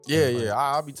Yeah.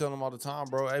 I'll be telling them all the time,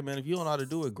 bro. Hey, man, if you don't know how to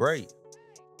do it, great.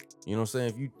 You know what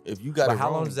I'm saying? If you got But it how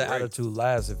wrong, long does that great. attitude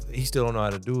last? If he still don't know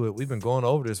how to do it, we've been going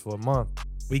over this for a month.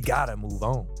 We gotta move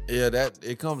on. Yeah, that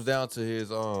it comes down to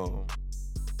his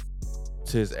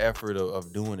effort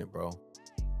of doing it, bro.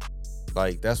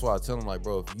 Like, that's why I tell him, like,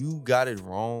 bro, if you got it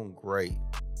wrong, great.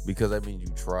 Because that means you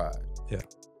tried. Yeah.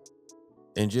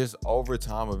 And just over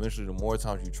time, eventually, the more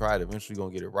times you try it, eventually you're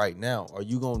going to get it right. Now, are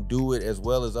you going to do it as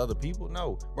well as other people?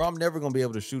 No. Bro, I'm never going to be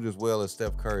able to shoot as well as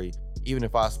Steph Curry, even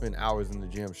if I spend hours in the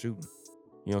gym shooting.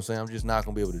 You know what I'm saying? I'm just not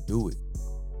going to be able to do it.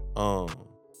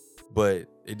 But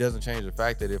it doesn't change the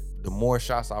fact that if the more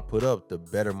shots I put up, the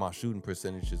better my shooting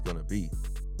percentage is going to be.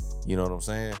 You know what I'm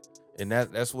saying? And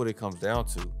that's what it comes down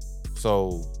to.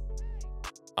 So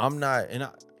I'm not, and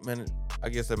I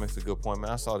guess that makes a good point,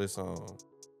 man. I saw this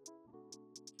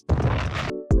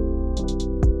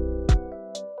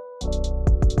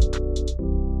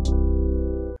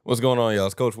What's going on, y'all?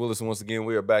 It's Coach Willis, and once again,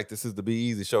 we are back. This is the Be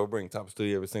Easy Show. We bring topics to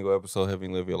you every single episode,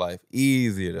 helping you live your life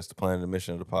easier. That's the plan and the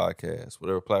mission of the podcast.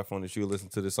 Whatever platform that you listen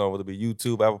to this on, whether it be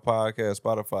YouTube, Apple Podcasts,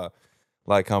 Spotify,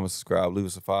 like, comment, subscribe, leave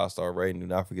us a 5-star rating. Do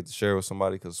not forget to share with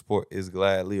somebody because support is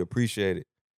gladly appreciated.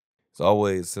 As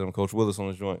always, I'm Coach Willis on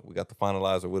the joint. We got the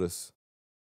finalizer with us.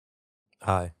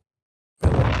 Hi.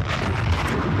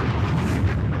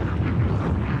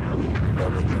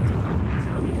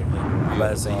 I'm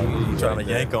about to say you trying to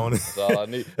yank on it. That's all I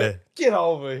need. Get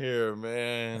over here,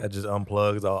 man. That just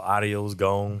unplugs, all audio's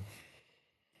gone.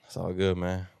 It's all good,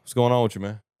 man. What's going on with you,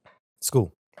 man?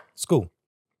 School.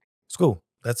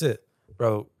 That's it.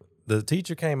 Bro, the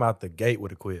teacher came out the gate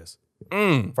with a quiz.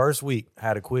 First week,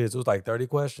 had a quiz. It was like 30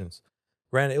 questions.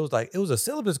 Granted, it was a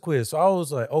syllabus quiz. So I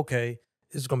was like, okay,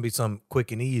 this is going to be something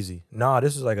quick and easy. Nah,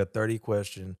 this is like a 30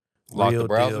 question. Lock real the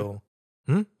browser?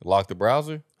 Deal. Lock the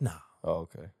browser? Nah. Oh,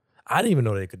 okay. I didn't even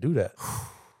know they could do that.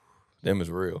 Them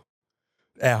is real.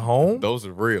 At home? Those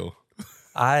are real.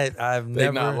 I've They're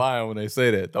never. not lying when they say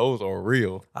that. Those are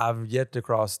real. I've yet to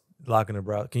cross locking the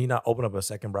browser. Can you not open up a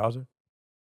second browser?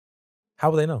 How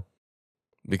will they know?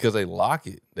 Because they lock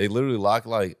it. They literally lock,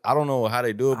 like, I don't know how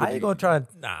they do it. But How you going to try?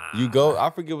 Nah. You go, I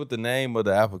forget what the name of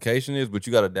the application is, but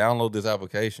you got to download this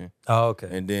application. Oh, okay.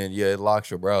 And then, yeah, it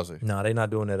locks your browser. No, they're not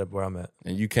doing that up where I'm at.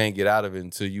 And you can't get out of it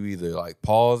until you either, like,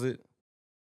 pause it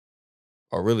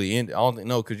or really end it. I don't think,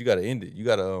 no, because you got to end it. You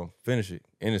got to finish it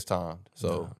in its time.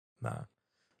 So, Nah.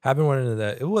 Haven't run into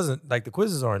that. It wasn't like the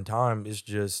quizzes are in time. It's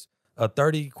just a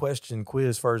 30-question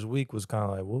quiz first week was kind of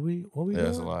like, what we doing?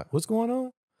 that's a lot. What's going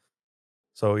on?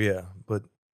 So, yeah. But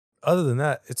other than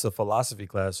that, it's a philosophy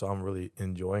class, so I'm really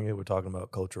enjoying it. We're talking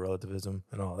about cultural relativism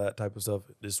and all that type of stuff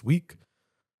this week,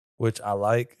 which I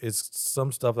like. It's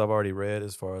some stuff I've already read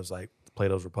as far as like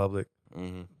Plato's Republic,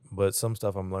 but some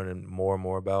stuff I'm learning more and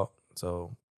more about.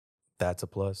 So that's a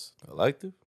plus.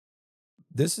 Elective?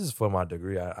 This is for my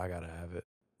degree. I got to have it.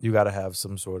 You got to have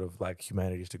some sort of like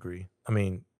humanities degree. I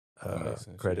mean,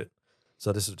 credit.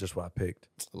 So this is just what I picked.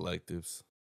 Electives.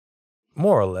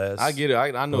 More or less. I get it.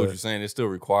 I know what you're saying. It's still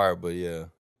required, but yeah.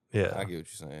 Yeah. I get what you're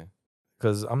saying.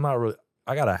 Because I'm not really,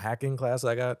 I got a hacking class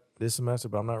I got this semester,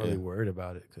 but I'm not really worried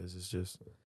about it because it's just,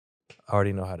 I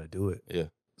already know how to do it. Yeah.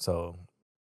 So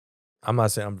I'm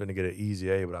not saying I'm going to get an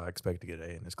easy A, but I expect to get an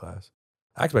A in this class.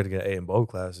 I expect to get an A in both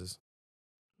classes.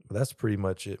 But that's pretty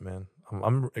much it, man.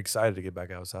 I'm excited to get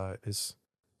back outside.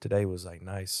 Today was like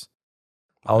nice.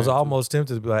 I was almost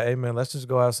tempted to be like, hey, man, let's just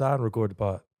go outside and record the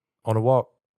pod on a walk.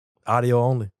 Audio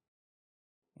only.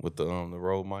 With the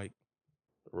Rode mic.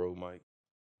 The Rode mic.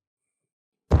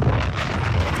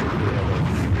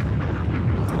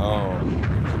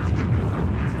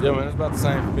 Yeah, man, it's about the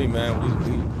same for me,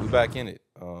 man. We back in it.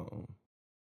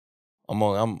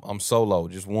 I'm solo,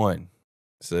 just one.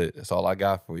 That's it. That's all I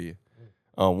got for you.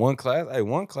 One class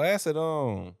at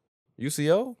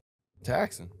UCO,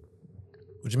 taxing.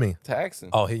 What you mean?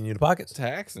 Taxing. Oh, hitting you in the pockets?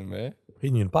 Taxing, man.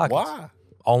 Hitting you in the pockets. Why?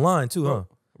 Online too, huh?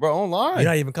 Bro, online. You're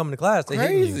not even coming to class. They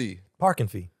hitting you. Parking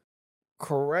fee.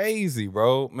 Crazy,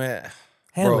 bro. Man.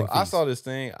 Handling bro, I fees. saw this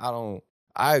thing.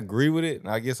 I agree with it, and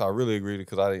I guess I really agree with it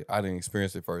because I didn't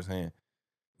experience it firsthand.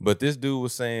 But this dude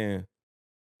was saying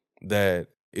that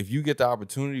if you get the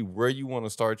opportunity, where you want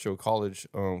to start your college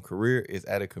career is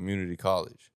at a community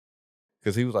college.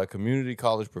 Because he was like, community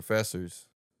college professors,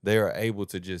 they are able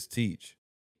to just teach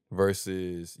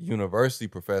versus university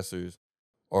professors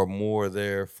are more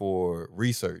there for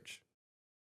research.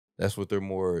 That's what they're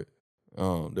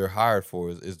hired for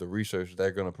is the research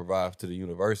they're going to provide to the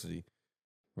university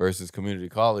versus community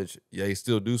college. Yeah, they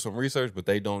still do some research, but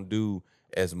they don't do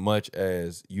as much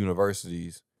as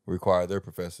universities require their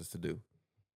professors to do.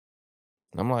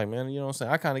 I'm like, man, you know what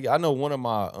I'm saying? I know one of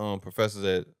my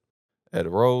professors at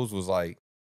Rose was like,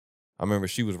 I remember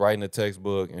she was writing a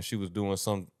textbook and she was doing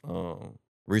some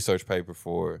research paper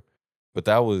for it, but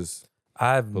that was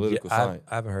political I science.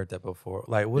 haven't heard that before.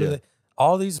 Like, what are Yeah. they?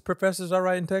 All these professors are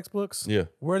writing textbooks. Yeah,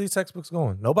 Where are these textbooks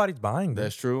going? Nobody's buying them.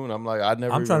 that's true. And I'm like, I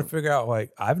never I'm trying to even figure out.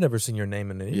 Like, I've never seen your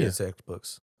name in any of Yeah. these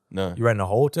textbooks. none. You're writing a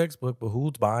whole textbook, but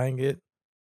who's buying it?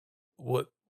 What?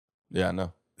 Yeah, I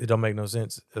know. It don't make no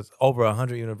sense. It's over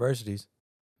 100 universities.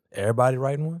 Everybody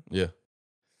writing one? Yeah.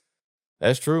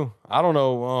 That's true. I don't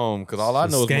know, because all I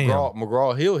It's a know is scam.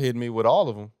 McGraw Hill hit me with all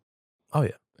of them. Oh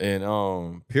yeah.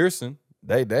 And Pearson,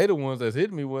 they the ones that's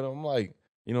hitting me with them. I'm like,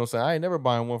 you know what I'm saying? I ain't never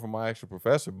buying one from my actual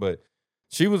professor, but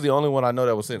she was the only one I know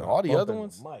that was sitting. All the other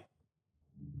ones,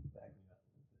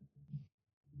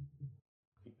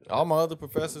 all my other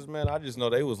professors, man, I just know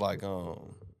they was like,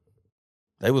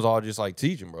 they was all just like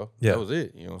teaching, bro. Yeah. That was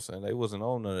it. You know what I'm saying? They wasn't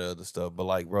on none of the other stuff. But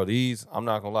like, bro, I'm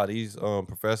not gonna lie, these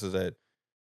professors at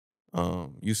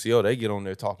UCO, they get on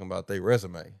there talking about their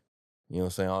resume. You know what I'm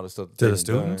saying? All the stuff that To they the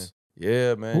done done. students?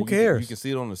 Yeah, man. Who cares? You can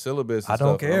see it on the syllabus and I stuff.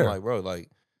 don't And care. I'm like, bro, like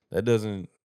that doesn't.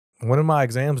 When do my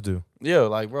exams due? Yeah,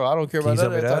 like, bro, I don't care Can about you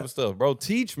none tell of me that type that? of stuff, bro.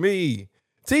 Teach me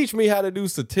how to do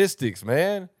statistics,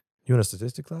 man. You in a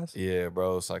statistics class? Yeah,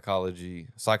 bro.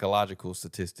 Psychological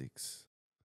statistics.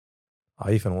 Oh,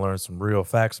 you finna learn some real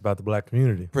facts about the black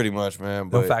community. Pretty much, man. Them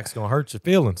But facts gonna hurt your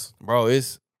feelings. bro,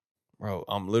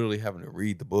 I'm literally having to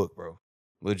read the book, bro.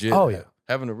 Legit. Oh, yeah.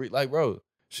 Having to read, like, bro,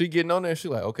 she getting on there. She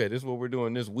like, okay, this is what we're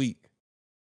doing this week.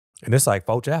 And it's like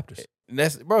 4 chapters. And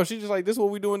that's, bro, she's just like, this is what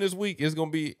we're doing this week. It's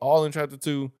gonna be all in chapter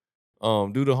 2.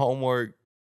 Do the homework,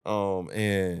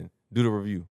 and do the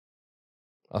review.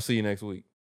 I'll see you next week.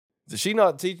 So she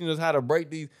not teaching us how to break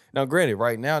these. Now, granted,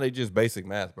 right now they just basic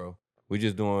math, bro. We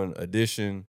just doing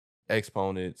addition,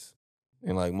 exponents,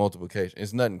 and like multiplication.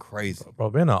 It's nothing crazy. Bro,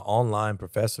 being an online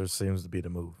professor seems to be the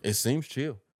move. It seems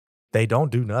chill. They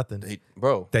don't do nothing.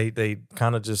 They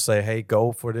kind of just say, hey,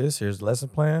 go for this. Here's the lesson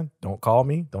plan. Don't call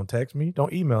me. Don't text me.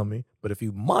 Don't email me. But if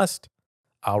you must,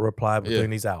 I'll reply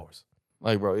within these hours.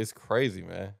 Like, bro, it's crazy,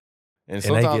 man. And they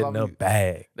sometimes getting a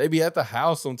bag. They be at the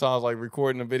house sometimes, like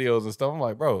recording the videos and stuff. I'm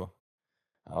like, bro,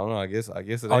 I don't know. I guess it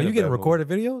ain't. Oh, you getting recorded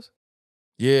videos?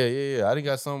 Yeah. I didn't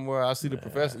got somewhere I see the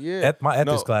professor. Yeah. My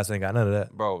ethics class ain't got none of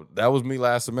that. Bro, that was me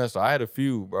last semester. I had a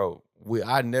few, bro.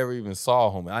 I never even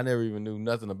saw him. I never even knew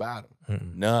nothing about him.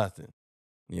 Mm-mm. Nothing.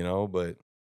 You know, but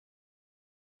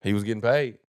he was getting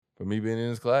paid for me being in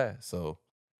his class. So,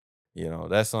 you know,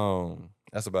 that's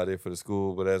about it for the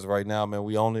school. But as of right now, man,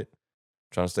 we own it.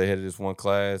 Trying to stay ahead of this one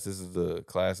class. This is the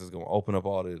class that's gonna open up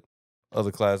all the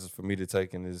other classes for me to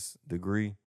take in this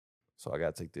degree. So I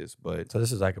gotta take this. But so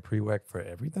this is like a prereq for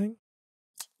everything?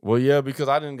 Well, yeah, because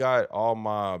I didn't got all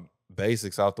my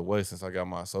basics out the way since I got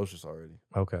my associates already.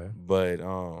 Okay. But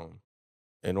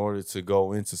in order to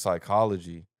go into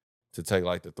psychology, to take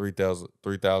like the 3,000,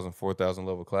 4,000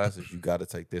 level classes, you got to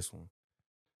take this one.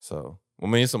 So, I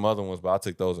mean, some other ones, but I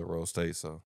took those at Rose State.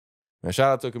 So, man,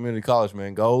 shout out to community college,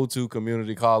 man. Go to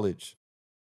community college.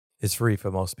 It's free for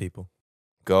most people.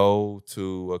 Go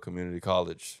to a community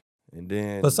college. And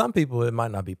then. But some people, it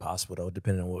might not be possible, though,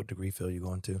 depending on what degree field you're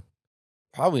going to.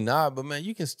 Probably not, but man,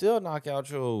 you can still knock out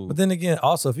your. But then again,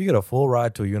 also, if you get a full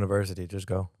ride to a university, just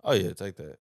go. Oh, yeah, take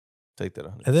that. Take that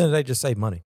 100%. And then they just save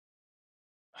money.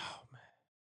 Oh,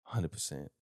 man. 100%.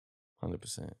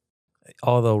 100%.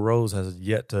 Although Rose has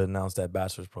yet to announce that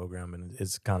bachelor's program, and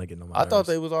it's kind of getting on my nerves. I thought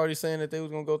they was already saying that they was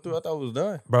going to go through. I thought it was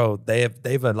done. Bro,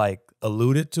 they've like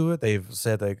alluded to it. They've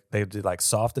said they did like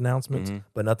soft announcements,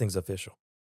 but nothing's official.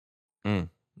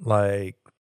 Like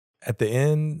at the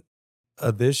end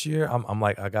of this year, I'm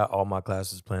like, I got all my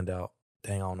classes planned out.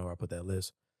 Dang, I don't know where I put that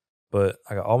list. But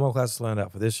I got all my classes planned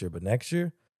out for this year. But next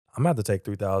year, I'm going to have to take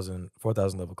 3,000,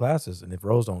 4,000 level classes. And if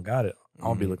Rose don't got it,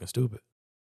 I'll be looking stupid.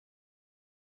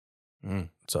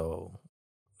 So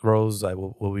Rose like,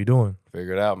 what we doing?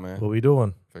 Figure it out, man. What we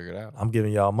doing? Figure it out. I'm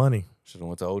giving y'all money. Should have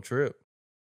went to Old Trip.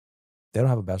 They don't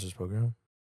have a bachelor's program.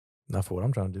 Not for what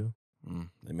I'm trying to do.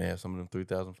 They may have some of them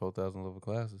 3,000, 4,000 level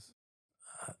classes.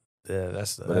 Yeah,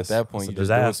 but at that point, you just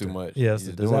disaster. doing too much. Yeah, it's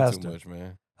a disaster. Doing too much,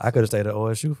 man. I could have stayed at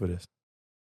OSU for this.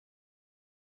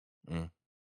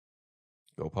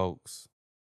 Go Pokes.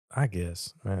 I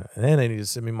guess, man. And then they need to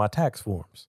send me my tax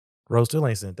forms. Rose still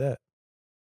ain't sent that.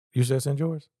 You should send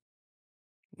yours?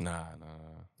 Nah.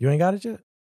 You ain't got it yet?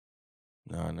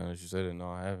 Nah, now that you said it, no,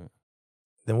 I haven't.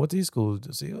 Then what these schools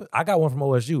do? See, I got one from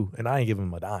OSU, and I ain't giving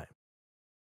them a dime.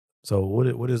 So what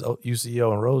is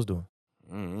UCO and Rose doing?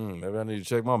 Maybe I need to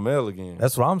check my mail again.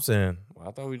 That's what I'm saying. Well,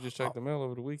 I thought we just checked the mail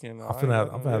over the weekend. I'm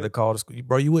finna have to call the school.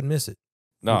 Bro, you wouldn't miss it.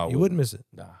 No, you wouldn't miss it.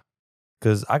 Nah.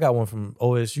 Because I got one from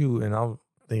OSU, and I'm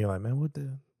thinking like, man, what they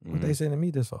Mhm. sending me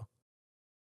this for?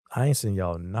 I ain't sending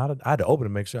y'all I had to open to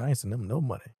make sure I ain't sending them no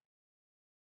money.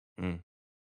 Mm.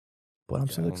 But I'm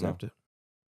Yeah, still I don't know. accepted.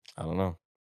 I don't know.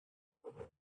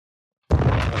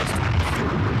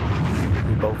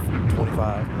 We both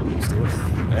 25. Still.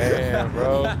 Man,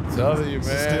 bro. Telling you,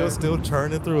 man. Still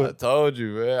churning through I it. told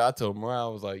you, man. I told Mariah, I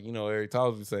was like, Eric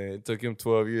Thomas was saying it took him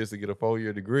 12 years to get a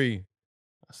 4-year degree.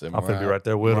 I said, I'm finna be right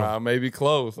there with him. Mariah may be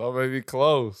close. I may be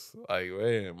close. Like,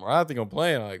 man, Mariah think I'm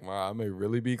playing. Like, Mariah, I may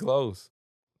really be close.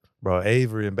 Bro,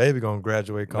 Avery and Baby gonna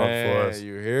graduate college for us. Man,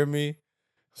 you hear me?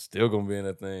 Still gonna be in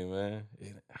that thing, man.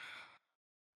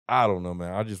 I don't know,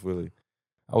 man. I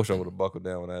wish I would have buckled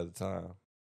down when I had the time.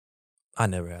 I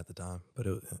never had the time, but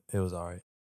it was all right.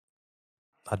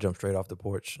 I jumped straight off the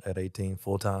porch at 18,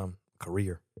 full-time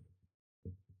career.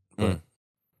 But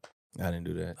I didn't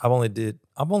do that. I've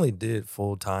only did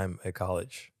full-time at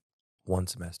college one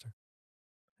semester.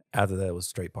 After that, it was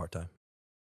straight part-time.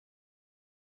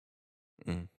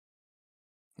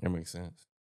 That makes sense.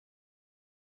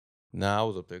 Nah, I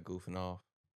was up there goofing off.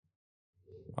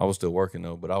 I was still working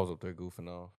though, but I was up there goofing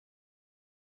off.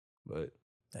 But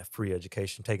That free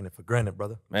education, taking it for granted,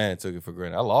 brother. man, took it for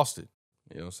granted. I lost it.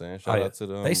 You know what I'm saying? Shout out to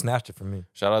the they snatched it from me.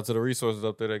 Shout out to the resources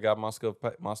up there that got my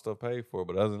stuff paid for.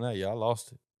 But other than that, yeah, I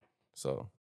lost it. So,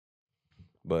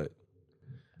 but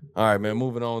all right, man.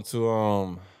 Moving on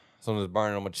to something that's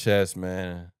burning on my chest,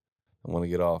 man. I want to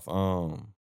get off.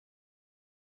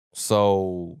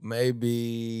 So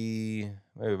maybe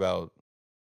about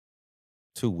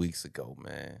 2 weeks ago,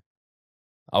 man,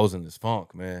 I was in this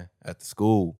funk, man, at the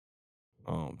school.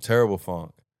 Terrible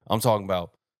funk. I'm talking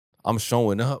about I'm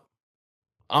showing up.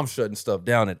 I'm shutting stuff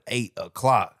down at 8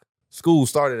 o'clock. School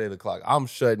started at 8 o'clock. I'm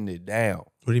shutting it down.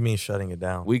 What do you mean shutting it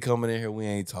down? We coming in here, we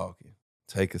ain't talking.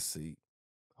 Take a seat.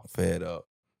 I'm fed up.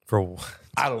 For what?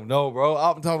 I don't know, bro.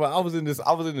 I'm talking about I was in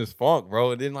this funk,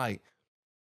 bro. And then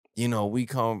we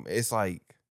come, it's like,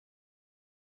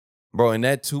 bro, in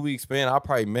that 2 week span, I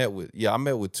met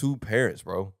with 2 parents,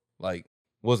 bro. Like,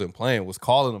 wasn't playing, was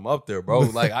calling them up there, bro.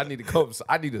 Like, I need to come,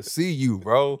 I need to see you,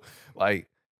 bro. Like,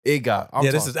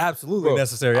 this is absolutely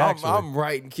necessary, actually. I'm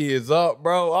writing kids up,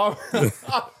 bro.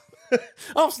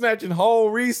 I'm snatching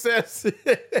whole recess.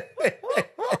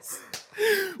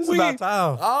 It's about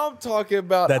time. I'm talking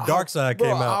about that dark side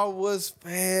came out. I was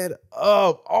fed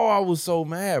up. Oh, I was so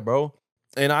mad, bro.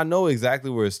 And I know exactly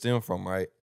where it stemmed from, right?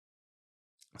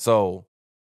 So,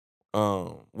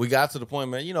 we got to the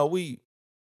point, man, we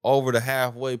over the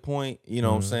halfway point, you know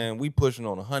what I'm saying? We pushing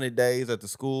on 100 days at the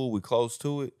school. We close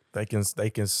to it. They can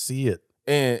see it.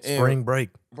 And spring break.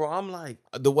 Bro, I'm like,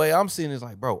 the way I'm seeing it is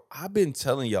like, bro, I've been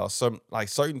telling y'all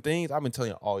certain things, I've been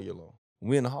telling y'all all year long.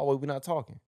 We in the hallway, we're not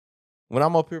talking. When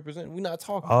I'm up here presenting, we're not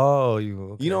talking. Oh, you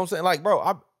know what I'm saying? Like,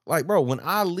 bro, when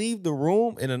I leave the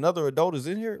room and another adult is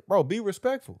in here, bro, be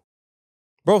respectful.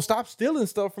 Bro, stop stealing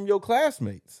stuff from your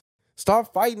classmates.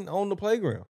 Stop fighting on the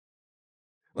playground.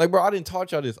 Like, bro, I didn't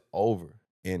taught y'all this over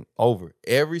and over.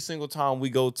 Every single time we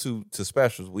go to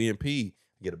specials, we in P,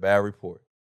 get a bad report.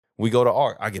 We go to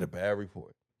art, I get a bad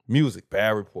report. Music,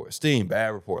 bad report. STEAM,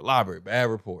 bad report. Library, bad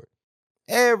report.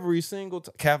 Every single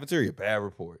cafeteria, bad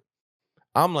report.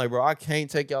 I'm like, bro, I can't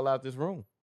take y'all out this room.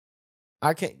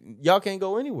 Y'all can't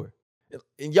go anywhere.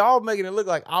 And y'all making it look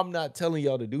like I'm not telling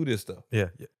y'all to do this stuff. Yeah.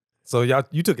 So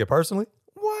you took it personally?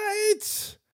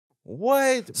 What?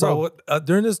 So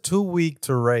during this 2 week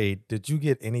tirade, did you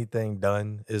get anything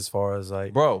done as far as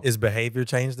like, bro, is behavior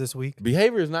changed this week?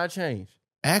 Behavior has not changed.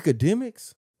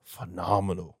 Academics,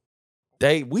 phenomenal.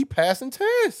 We passing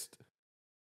tests.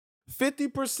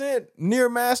 50% near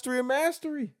mastery and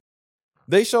mastery.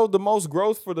 They showed the most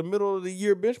growth for the middle of the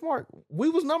year benchmark. We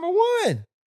was number 1.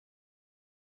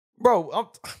 Bro,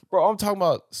 I'm talking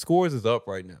about scores is up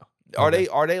right now. Are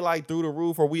they like through the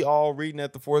roof? Are we all reading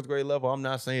at the 4th grade level? I'm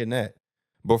not saying that.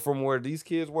 But from where these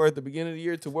kids were at the beginning of the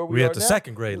year to where we are at the now,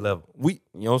 2nd grade level. You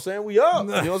know what I'm saying? We up.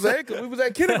 You know what I'm saying? Because we was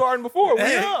at kindergarten before. We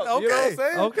up. Okay, you know what I'm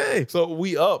saying? Okay. So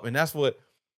we up. And that's what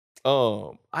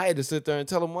I had to sit there and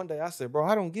tell them one day. I said, bro,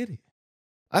 I don't get it.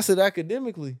 I said,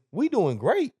 academically, we doing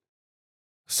great.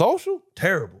 Social,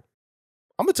 terrible.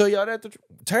 I'm going to tell y'all that.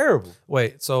 Terrible.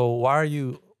 Wait, so why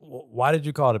did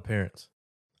you call the parents?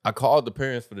 I called the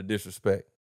parents for the disrespect.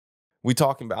 We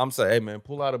talking about, I'm saying, hey, man,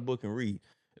 pull out a book and read.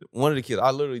 One of the kids, I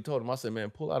literally told him, I said,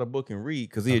 man, pull out a book and read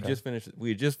because we had just finished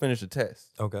the test.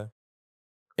 Okay.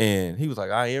 And he was like,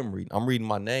 I am reading. I'm reading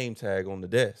my name tag on the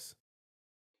desk.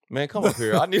 Man, come up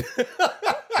here. I need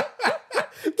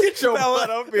get your butt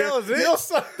up here. That was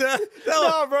it.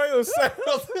 No, bro, it was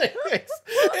several things.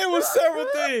 It was several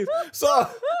things. So,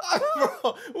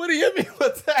 bro, what do you mean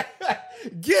with that?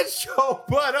 Get your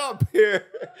butt up here.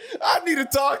 I need to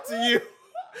talk to you.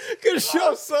 Cause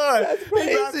your son. That's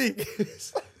crazy.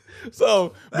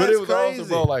 So, but That's it was also, crazy.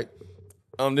 bro, like,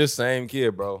 this same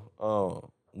kid, bro.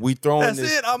 We throwing That's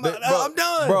this. it. I'm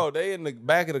done. Bro, they in the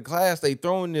back of the class, they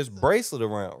throwing this bracelet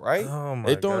around, right? Oh my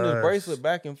They throwing this gosh. bracelet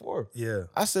back and forth. Yeah.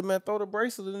 I said, man, throw the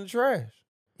bracelet in the trash.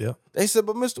 Yeah. They said,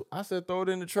 but Mister, I said, throw it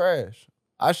in the trash.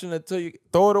 I shouldn't have told you,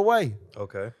 throw it away.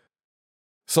 Okay.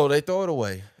 So they throw it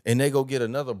away and they go get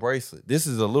another bracelet. This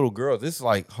is a little girl. This is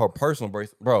like her personal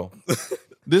bracelet, bro.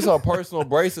 This is her personal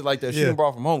bracelet, like that she Yeah.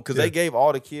 brought from home. Cause Yeah. they gave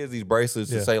all the kids these bracelets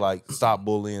Yeah. to say like stop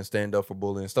bullying, stand up for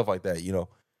bullying, stuff like that, you know.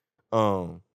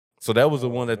 So that was the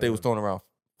one that they was throwing around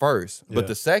first. Yeah. But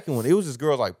the second one, it was this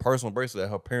girl's like personal bracelet that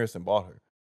her parents had bought her.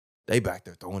 They back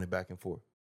there throwing it back and forth.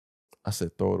 I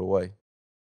said, throw it away.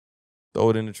 Throw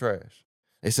it in the trash.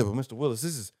 They said, but Mr. Willis,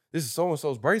 this is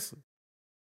so-and-so's bracelet.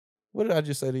 What did I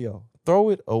just say to y'all? Throw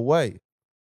it away.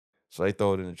 So they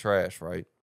throw it in the trash, right?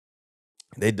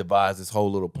 They devised this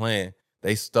whole little plan.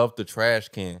 They stuffed the trash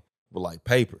can with like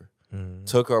paper,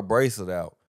 took her bracelet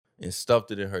out, and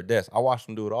stuffed it in her desk. I watched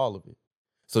them do it, all of it.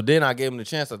 So then I gave them the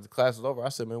chance after the class was over. I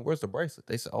said, man, where's the bracelet?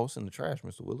 They said, oh, it's in the trash,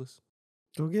 Mr. Willis.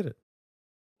 Go get it.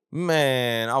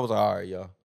 Man, I was like, all right,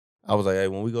 y'all. I was like, hey,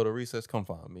 when we go to recess, come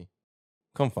find me.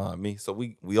 Come find me. So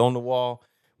we on the wall.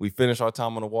 We finished our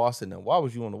time on the wall. I said, now, why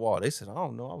was you on the wall? They said, I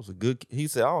don't know. I was a good kid. He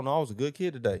said, I don't know. I was a good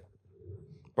kid today.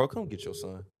 Bro, come get your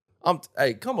son.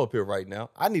 Hey, come up here right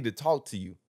now. I need to talk to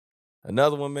you.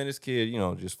 Another 1 minute, this kid, you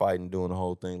know, just fighting, doing the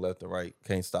whole thing left and right.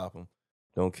 Can't stop him.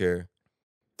 Don't care.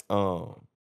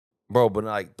 Bro, but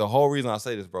like the whole reason I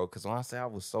say this, bro, because when I say I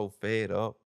was so fed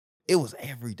up, it was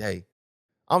every day.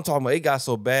 I'm talking about it got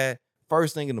so bad.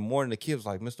 First thing in the morning, the kid was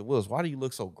like, Mr. Willis, why do you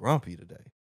look so grumpy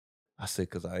today? I said,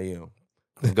 because I am.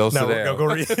 Go sit down. Go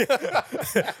read.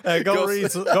 Hey, go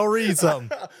read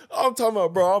something. I'm talking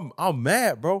about, bro, I'm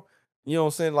mad, bro. You know what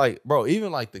I'm saying? Like, bro,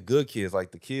 even like the good kids,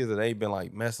 like the kids that ain't been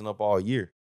like messing up all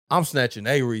year, I'm snatching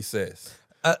a recess.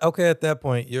 Okay, at that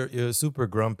point, you're super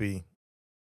grumpy.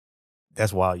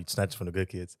 That's wild. You snatch from the good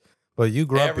kids. But you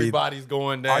grumpy. Everybody's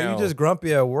going down. Are you just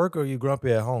grumpy at work or are you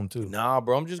grumpy at home too? Nah,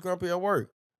 bro, I'm just grumpy at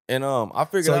work. And I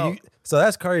figured out. So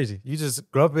that's crazy. You just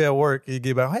grumpy at work and you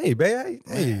get back, hey, babe,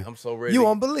 hey, I'm so ready. You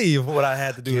won't believe what I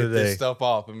had to do get today. This stuff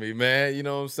off of me, man. You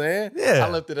know what I'm saying? Yeah. I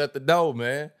left it at the door,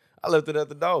 man. I left it at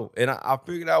the door. And I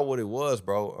figured out what it was,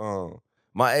 bro.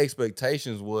 My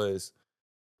expectations was,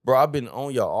 bro, I've been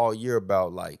on y'all all year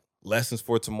about like lessons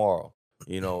for tomorrow,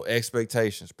 you know,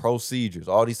 expectations, procedures,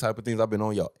 all these type of things. I've been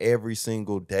on y'all every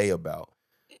single day about.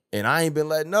 And I ain't been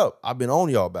letting up. I've been on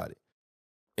y'all about it.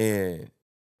 And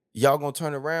y'all gonna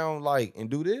turn around like and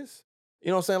do this? You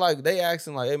know what I'm saying? Like they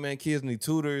asking like, hey man, kids need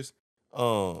tutors.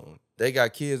 They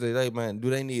got kids that they, man, do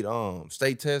they need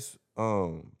state test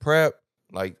prep,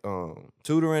 like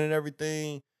tutoring and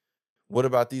everything? What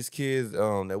about these kids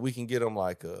that we can get them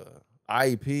like a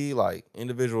IEP, like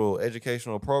individual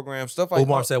educational program, stuff like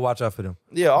Omar that. said, watch out for them.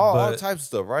 Yeah, all types of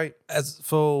stuff, right? As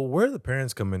for where are the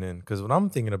parents coming in? Because when I'm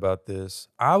thinking about this,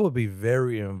 I would be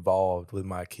very involved with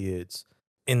my kids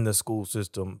in the school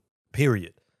system,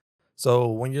 period. So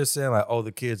when you're saying like, oh,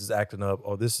 the kids is acting up,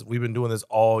 oh, we've been doing this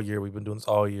all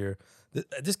year,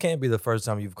 this can't be the first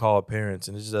time you've called parents,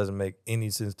 and it just doesn't make any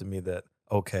sense to me that,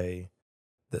 okay,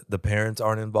 the parents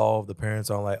aren't involved. The parents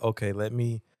aren't like, okay, let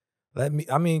me,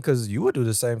 I mean, because you would do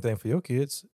the same thing for your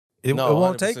kids. It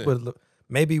won't 100%. take but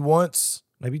maybe once,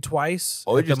 maybe twice.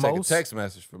 Or at it just the take most. a text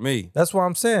message for me. That's what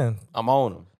I'm saying. I'm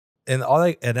on them. And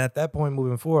and at that point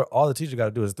moving forward, all the teacher got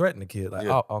to do is threaten the kid. Like,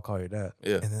 Yeah. I'll call your dad.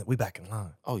 Yeah. And then we back in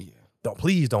line. Oh yeah.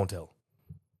 Please don't tell.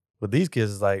 But these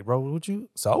kids is like, bro, what you,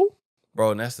 so?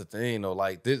 Bro, and that's the thing, though.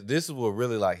 Like, this is what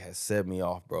really, like, has set me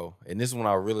off, bro. And this is when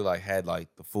I really, like, had, like,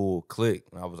 the full click.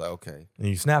 And I was like, okay. And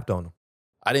you snapped on them.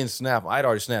 I didn't snap. I'd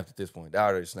already snapped at this point. They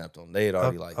already snapped on them. They had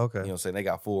already, like, okay. you know what I'm saying? They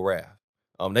got full wrath.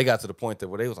 They got to the point that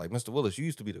where they was like, Mr. Willis, you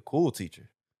used to be the cool teacher.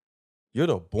 You're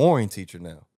the boring teacher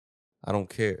now. I don't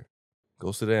care.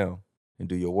 Go sit down and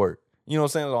do your work. You know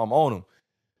what I'm saying? So I'm on them.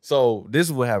 So this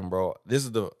is what happened, bro.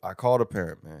 I called a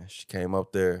parent, man. She came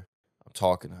up there. I'm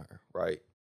talking to her, right?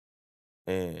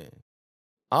 And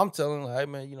I'm telling her, hey,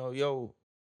 man, you know,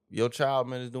 your child,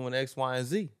 man, is doing X, Y, and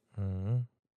Z. Mm-hmm.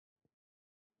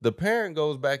 The parent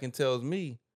goes back and tells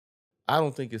me, I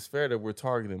don't think it's fair that we're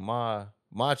targeting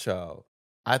my child.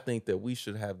 I think that we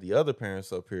should have the other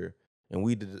parents up here, and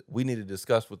we need to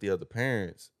discuss with the other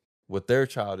parents what their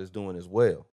child is doing as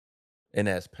well. And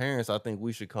as parents, I think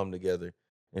we should come together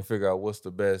and figure out what's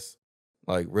the best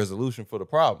like resolution for the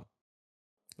problem.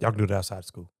 Y'all can do that outside of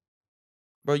school.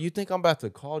 Bro, you think I'm about to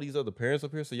call these other parents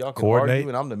up here so y'all can Coordinate. argue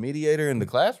and I'm the mediator in the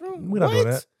classroom? We're not doing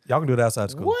that. Y'all can do it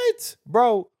outside school. What?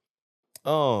 Bro.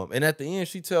 And at the end,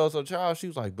 she tells her child, she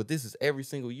was like, but this is every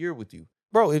single year with you.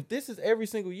 Bro, if this is every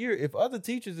single year, if other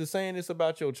teachers are saying this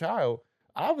about your child,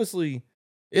 obviously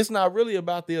it's not really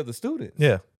about the other students.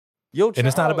 Yeah. Your child, And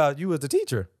it's not about you as the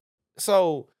teacher.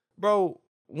 So, bro,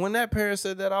 when that parent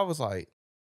said that, I was like,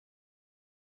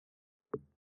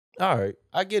 all right,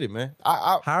 I get it, man.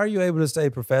 How are you able to stay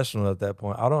professional at that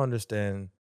point? I don't understand.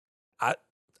 I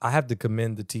have to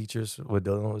commend the teachers with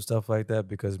dealing with stuff like that,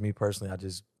 because me personally,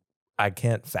 I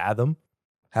can't fathom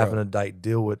having to like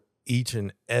deal with each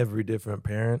and every different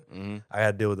parent. Mm-hmm. I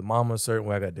got to deal with the mama a certain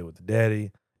way. I got to deal with the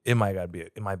daddy. It might be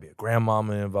a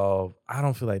grandmama involved. I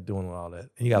don't feel like doing all that.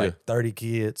 And you got like 30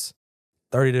 kids,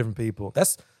 30 different people.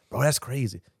 That's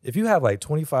crazy. If you have like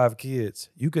 25 kids,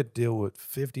 you could deal with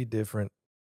 50 different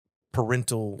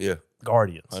parental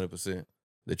guardians. 100%.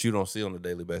 That you don't see on a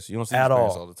daily basis. You don't see at these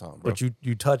parents all all the time, bro. But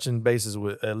you touching bases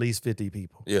with at least 50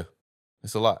 people. Yeah.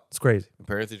 It's a lot. It's crazy. The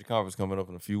parent-teacher conference coming up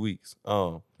in a few weeks.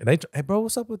 And hey, bro,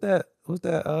 what's up with that? What's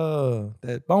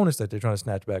that bonus that they're trying to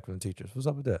snatch back from the teachers? What's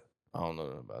up with that? I don't know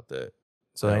nothing about that.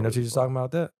 So ain't no teachers talking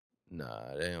about that?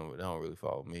 Nah, they don't really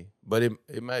follow me. But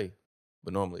it may.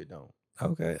 But normally it don't.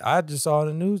 Okay. I just saw in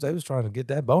the news they was trying to get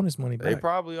that bonus money back. They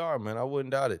probably are, man. I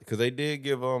wouldn't doubt it. Because they did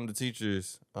give the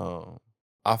teachers,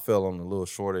 I fell on the little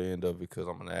shorter end of it because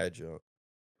I'm an adjunct.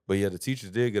 But yeah, the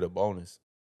teachers did get a bonus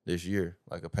this year,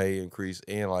 like a pay increase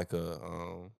and like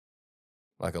a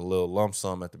little lump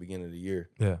sum at the beginning of the year.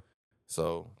 Yeah.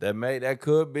 So that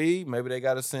could be. Maybe they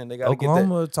got to send. They got to get that.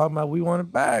 Oklahoma talking about we want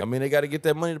it back. I mean, they got to get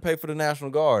that money to pay for the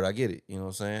National Guard. I get it. You know what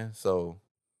I'm saying? So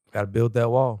got to build that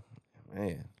wall.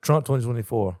 Man, Trump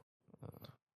 2024.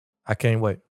 I can't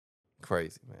wait.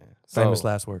 Crazy, man. Famous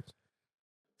last words.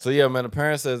 So yeah, man, the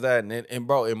parent says that, and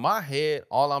bro, in my head,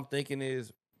 all I'm thinking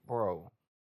is, bro,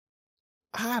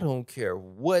 I don't care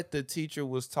what the teacher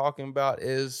was talking about.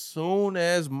 As soon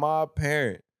as my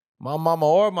parent, my mama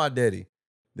or my daddy,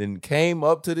 then came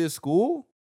up to this school,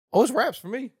 it's raps for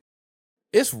me.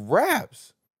 It's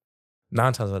raps.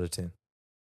 9 times out of 10.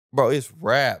 Bro, it's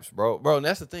raps, bro. Bro, and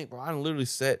that's the thing, bro. I done literally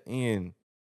sat in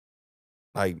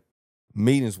like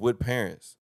meetings with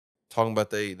parents talking about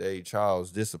they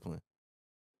child's discipline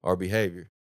or behavior.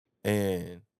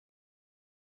 And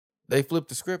they flipped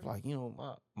the script like,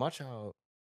 my child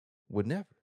would never.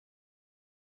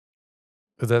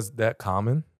 Is that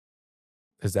common?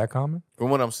 Is that common? From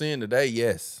what I'm seeing today,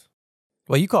 yes.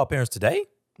 Well, you call parents today?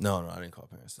 No, I didn't call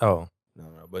parents today. Oh. No.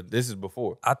 But this is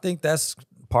before. I think that's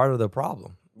part of the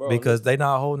problem. Bro, because they're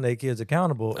not holding their kids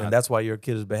accountable, and that's why your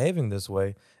kid is behaving this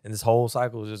way. And this whole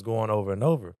cycle is just going over and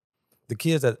over. The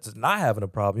kids that's not having a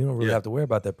problem, you don't really have to worry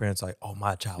about their parents like, oh,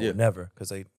 my child would never, because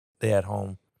they at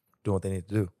home doing what they need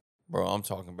to do. Bro, I'm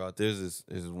talking about this is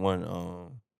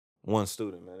one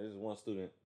student, man. This is one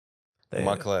student in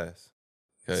my class.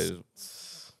 Okay.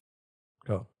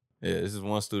 Go. Yeah, this is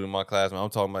one student in my class, man. I'm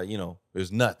talking about,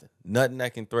 there's nothing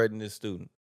that can threaten this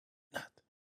student. Nothing.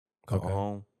 Go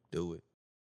home, do it.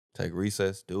 Take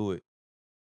recess, do it.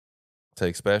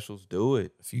 Take specials, do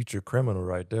it. Future criminal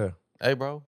right there. Hey,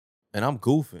 bro. And I'm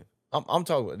goofing. I'm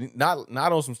talking about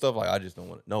not on some stuff like I just don't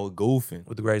want it. No, goofing.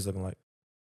 What the grades looking like?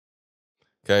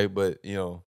 Okay, but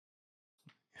hey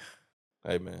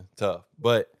man, tough.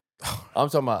 But I'm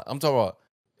talking about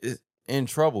it's in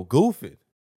trouble, goofing.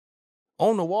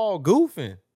 On the wall,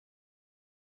 goofing.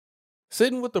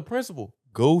 Sitting with the principal,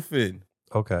 goofing.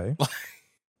 Okay.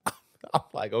 I'm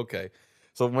like, okay.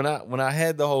 So when I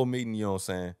had the whole meeting, you know what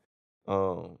I'm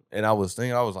saying? And I was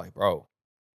thinking, I was like, bro,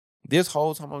 this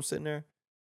whole time I'm sitting there,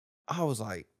 I was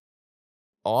like,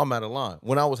 oh, I'm out of line.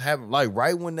 When I was having, like,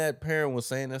 right when that parent was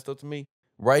saying that stuff to me,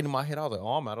 right in my head, I was like,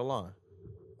 oh, I'm out of line.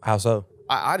 How so?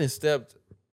 I done stepped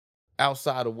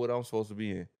outside of what I'm supposed to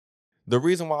be in. The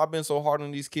reason why I've been so hard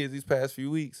on these kids these past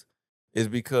few weeks is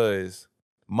because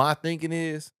my thinking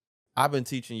is I've been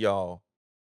teaching y'all,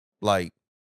 like,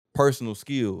 personal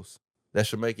skills that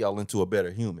should make y'all into a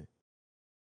better human.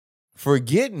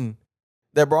 Forgetting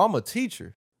that, bro, I'm a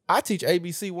teacher. I teach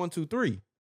ABC 1, 2, 3.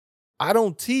 I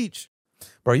don't teach.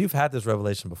 Bro, you've had this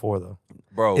revelation before, though.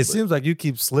 Bro, it seems like you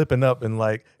keep slipping up and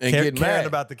getting caring mad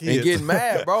about the kids. And getting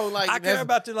mad, bro. Like, I care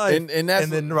about your life. And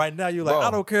then right now you're like, bro,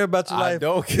 I don't care about your life. I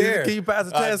don't care. Can you pass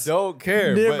the test? I don't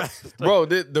care. But, bro,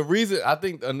 the reason, I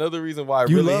think another reason why it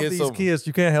you really love hits these kids,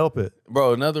 you can't help it.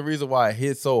 Bro, another reason why it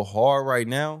hits so hard right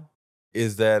now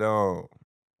is that,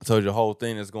 I told you the whole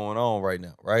thing that's going on right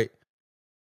now, right?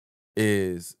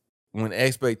 Is when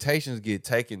expectations get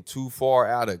taken too far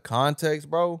out of context,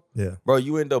 bro. Yeah. Bro,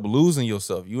 you end up losing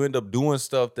yourself. You end up doing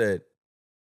stuff that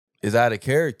is out of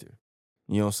character.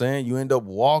 You know what I'm saying? You end up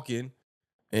walking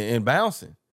and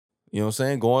bouncing. You know what I'm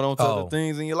saying? Going on to other Oh.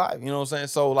 things in your life. You know what I'm saying?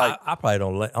 So I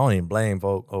probably I don't even blame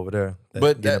folk over there that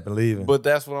getting up and leaving. but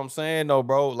that's what I'm saying though,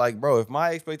 bro. Like, bro, if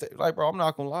my expectation, like, bro, I'm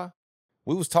not gonna lie.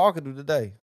 We was talking to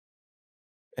today,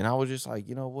 and I was just like,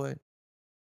 you know what?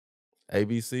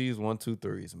 ABCs 1, 2,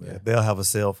 3s, man. Yeah, they'll have a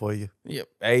sale for you. Yep,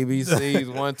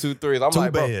 ABCs 1, 2, 3s. I'm Two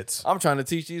like, bro, beds. I'm trying to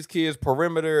teach these kids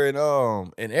perimeter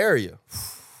and area.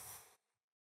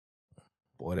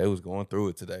 Boy, they was going through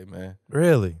it today, man.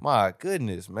 Really? My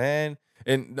goodness, man.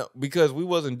 And no, because we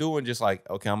wasn't doing just like,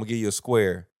 okay, I'm gonna give you a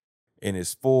square, and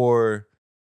it's 4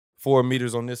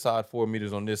 meters on this side, 4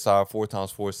 meters on this side, 4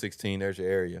 times 4 is 16, there's your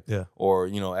area. Yeah. Or,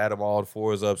 add them all the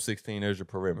fours up, 16, there's your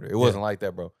perimeter. It wasn't like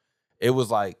that, bro. It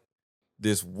was like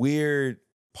this weird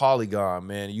polygon,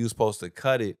 man. You was supposed to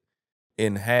cut it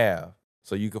in half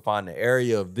so you could find the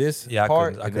area of this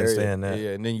part. I couldn't stand that.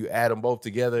 Yeah, and then you add them both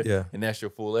together, and that's your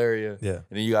full area. Yeah. And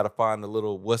then you got to find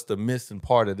what's the missing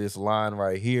part of this line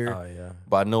right here. Oh, yeah.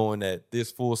 By knowing that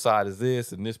this full side is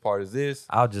this and this part is this.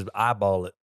 I'll just eyeball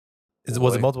it.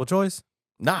 Was it multiple choice?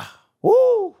 Nah.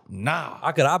 Woo! Nah.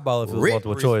 I could eyeball it if it was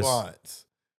multiple choice.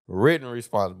 Written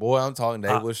response. Boy, I'm talking,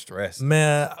 they was stressed.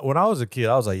 Man, when I was a kid,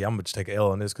 I was like, yeah, I'm going to just take an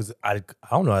L on this because I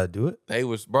don't know how to do it. They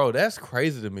was, bro, that's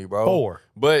crazy to me, bro. 4.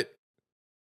 But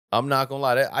I'm not going to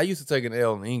lie. I used to take an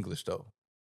L in English, though.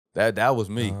 That was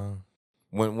me.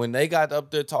 When they got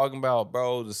up there talking about,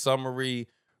 bro, the summary,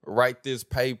 write this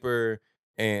paper,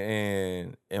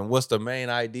 and what's the main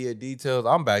idea, details,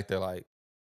 I'm back there like,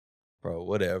 bro,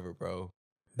 whatever, bro.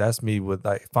 That's me with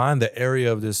like find the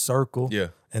area of this circle,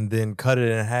 and then cut it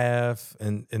in half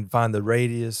and find the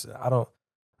radius. I don't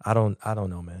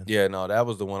know, man. Yeah, no, that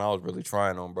was the one I was really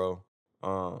trying on, bro.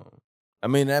 I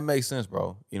mean, that makes sense,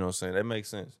 bro. You know what I'm saying? That makes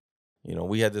sense.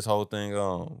 We had this whole thing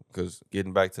because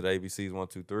getting back to the ABCs 1,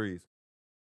 2, 3s.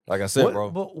 Like I said, bro.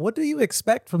 But what do you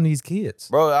expect from these kids?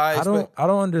 Bro, I don't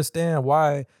understand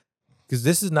why, because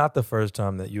this is not the first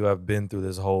time that you have been through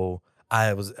this whole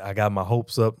I got my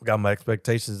hopes up, got my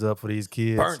expectations up for these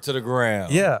kids. Burnt to the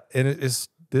ground. Yeah. And this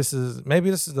is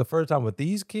the first time with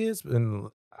these kids. And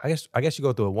I guess you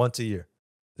go through it once a year.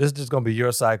 This is just gonna be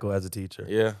your cycle as a teacher.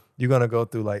 Yeah. You're gonna go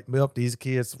through like, well, these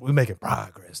kids, we're making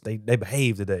progress. They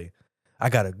behave today. I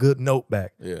got a good note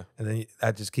back. Yeah. And then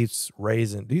that just keeps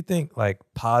raising. Do you think like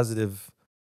positive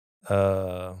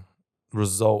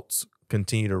results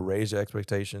continue to raise your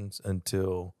expectations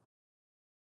until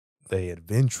they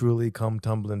eventually come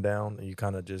tumbling down and you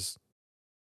kind of just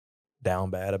down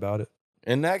bad about it?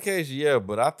 In that case, yeah,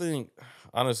 but I think,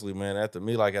 honestly, man, after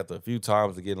a few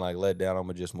times of getting like let down, I'm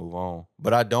gonna just move on.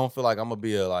 But I don't feel like I'm gonna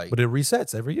be But it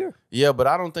resets every year. Yeah, but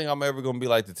I don't think I'm ever gonna be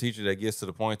like the teacher that gets to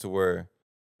the point to where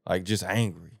like just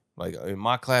angry. Like in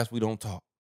my class, we don't talk.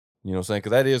 You know what I'm saying?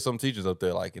 Because that is some teachers up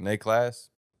there, like in their class,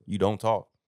 you don't talk.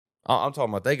 I'm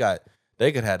talking about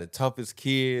they could have the toughest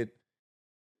kid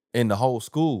in the whole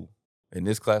school. In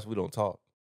this class, we don't talk.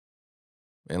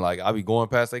 And like I be going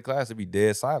past their class, it be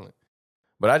dead silent.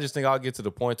 But I just think I'll get to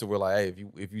the point to where like, hey,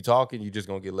 if you talking, you just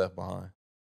gonna get left behind.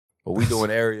 But we doing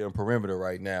area and perimeter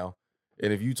right now.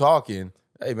 And if you talking,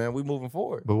 hey man, we moving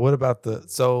forward. But what about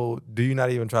so do you not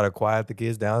even try to quiet the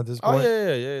kids down at this point?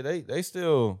 Oh yeah. They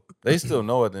still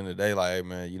know at the end of the day, like, hey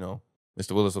man,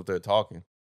 Mr. Willis up there talking.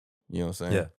 You know what I'm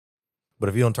saying? Yeah. But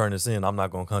if you don't turn this in, I'm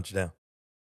not gonna hunt you down.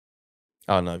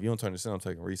 Oh no, if you don't turn this in, I'm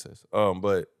taking recess.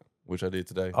 But which I did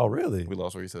today. Oh really? We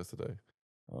lost recess today.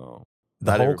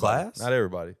 The whole class? Not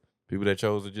everybody. People that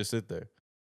chose to just sit there.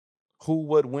 Who,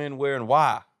 what, when, where, and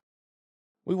why.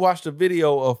 We watched a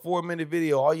 4-minute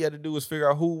video. All you had to do was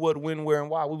figure out who, what, when, where, and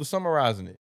why. We were summarizing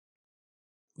it.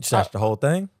 You snatched the whole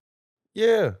thing?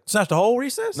 Yeah. Snatched the whole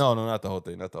recess? No, not the whole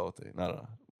thing. Not the whole thing. No.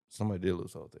 Somebody did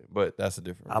lose the whole thing. But that's a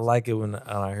different reason. I like it when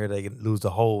I hear they lose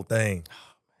the whole thing.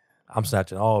 I'm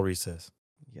snatching all recess.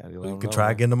 You can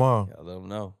try again tomorrow. Yeah, let them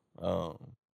know.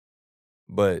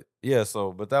 But yeah,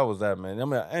 but that was that, man.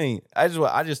 I mean,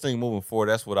 I just think moving forward,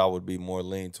 that's what I would be more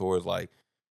lean towards. Like,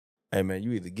 hey, man,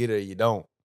 you either get it or you don't.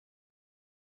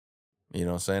 You know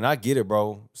what I'm saying? I get it,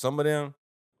 bro. Some of them,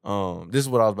 this is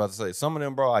what I was about to say. Some of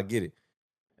them, bro, I get it.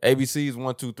 ABCs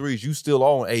 1, 2, 3s. You still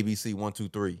on ABC 1, 2,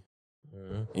 3.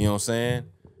 Mm-hmm. You know what I'm saying?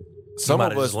 Some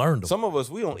of us learned them. Some of us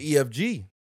we on EFG.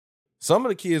 Some of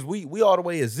the kids we all the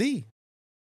way at Z.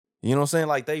 You know what I'm saying?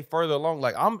 Like they further along.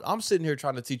 Like I'm sitting here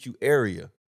trying to teach you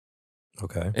area.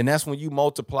 Okay. And that's when you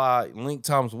multiply length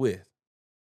times width.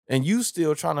 And you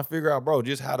still trying to figure out, bro,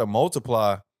 just how to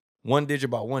multiply 1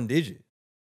 digit by 1 digit.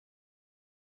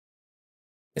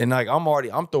 And like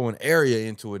I'm throwing area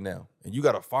into it now. And you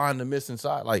gotta find the missing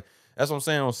side. Like, that's what I'm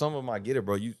saying. On some of them I get it,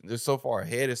 bro. They're so far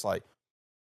ahead, it's like,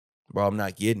 bro, I'm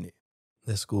not getting it.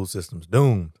 This school system's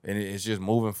doomed. And it's just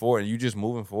moving forward. And you just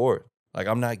moving forward. Like,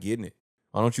 I'm not getting it.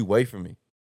 Why don't you wait for me?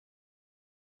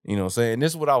 You know what I'm saying? And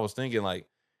this is what I was thinking. Like,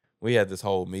 we had this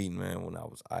whole meeting, man, when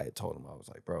I had told them, I was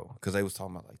like, bro, because they was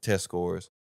talking about like test scores.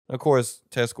 Of course,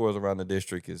 test scores around the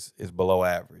district is below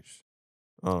average.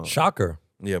 Shocker.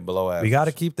 Yeah, below average. We got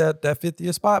to keep that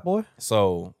 50th spot, boy.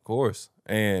 So, of course.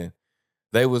 And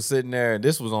they was sitting there, and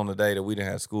this was on the day that we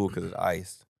didn't have school because it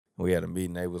iced. We had a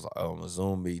meeting. They was on a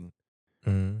Zoom meeting.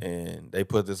 Mm-hmm. And they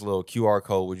put this little QR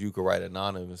code where you could write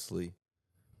anonymously,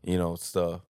 you know,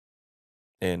 stuff.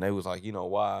 And they was like, you know,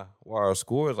 why are our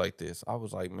scores like this? I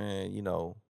was like, man, you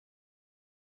know,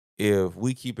 if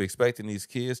we keep expecting these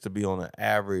kids to be on an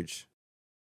average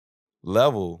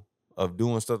level of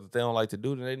doing stuff that they don't like to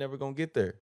do, then they never gonna get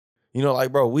there. You know,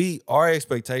 like, bro, our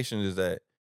expectation is that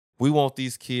we want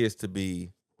these kids to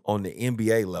be on the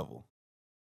NBA level.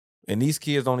 And these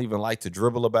kids don't even like to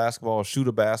dribble a basketball, shoot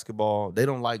a basketball. They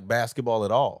don't like basketball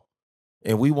at all.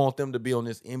 And we want them to be on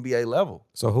this NBA level.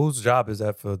 So whose job is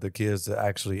that for the kids to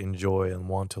actually enjoy and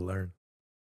want to learn?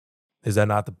 Is that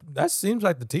not that seems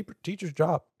like the teacher's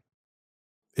job.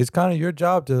 It's kind of your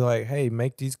job to like, hey,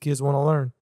 make these kids want to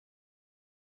learn.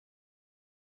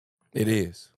 It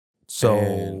is. So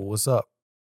And what's up?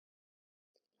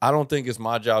 I don't think it's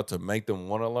my job to make them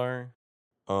want to learn.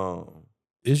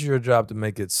 It's your job to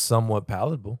make it somewhat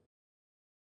palatable.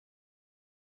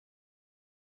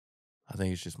 I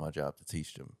think it's just my job to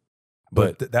teach them.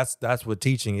 But that's what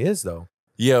teaching is, though.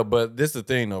 Yeah, but this is the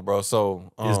thing, though, bro.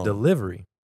 So Is delivery.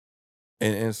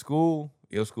 In school,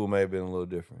 your school may have been a little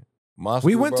different. My school,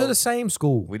 We went bro, to the same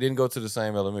school. we didn't go to the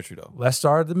same elementary, though. Let's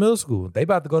start at the middle school. They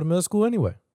about to go to middle school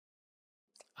anyway.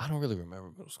 I don't really remember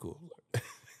middle school.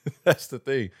 That's the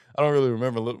thing. I don't really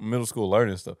remember middle school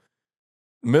learning stuff.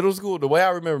 Middle school, the way I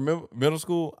remember middle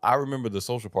school, I remember the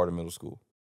social part of middle school.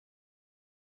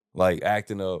 Like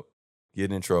acting up,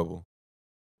 getting in trouble,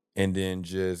 and then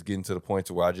just getting to the point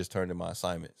to where I just turned in my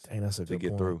assignments Dang, that's a to good get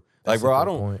point. through. That's Like, bro, a I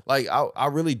good don't point. like I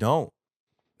really don't.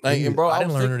 Like, and bro, I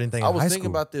didn't learn think- anything I in was high thinking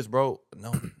school. about this, bro.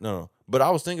 No. But I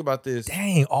was thinking about this.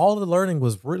 Dang, all the learning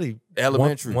was really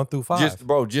Elementary. 1 through 5.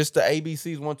 Just the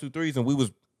ABCs, 1, 2, 3s, and we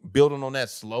was building on that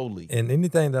slowly. And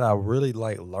anything that I really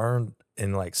like learned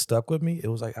and like stuck with me, it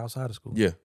was like outside of school.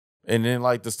 Yeah. And then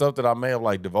like the stuff that I may have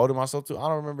like devoted myself to, I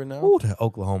don't remember now. Ooh, that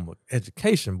Oklahoma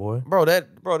education, boy. Bro,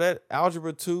 that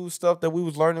algebra 2 stuff that we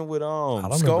was learning with don't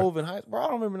Scove and High, bro, I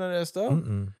don't remember none of that stuff.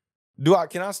 Mm-mm.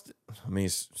 I mean,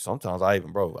 sometimes I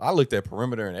looked at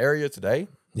perimeter and area today,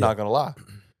 not gonna lie.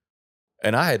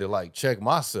 And I had to like check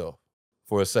myself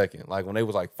for a second. Like when they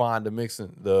was like find the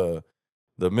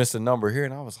missing number here,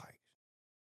 and I was like,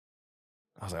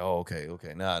 oh, okay,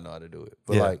 now I know how to do it.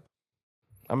 But like,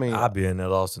 I mean, I'd be in there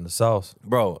lost in the sauce.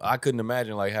 bro, I couldn't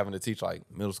imagine like having to teach like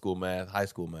middle school math, high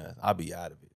school math. I'd be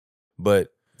out of it.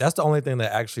 But that's the only thing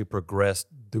that actually progressed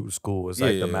through school was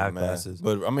like the math classes.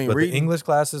 But I mean, the reading, English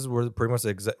classes were pretty much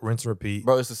rinse and repeat.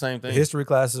 bro, it's the same thing. The history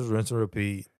classes, rinse and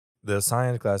repeat. The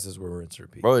science classes were rinse and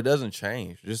repeat. Bro, it doesn't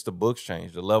change. Just the books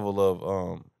change. The level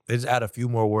of they just add a few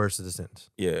more words to the sentence.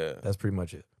 Yeah. That's pretty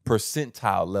much it.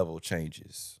 Percentile level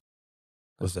changes.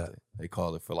 What's that? They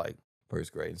call it for like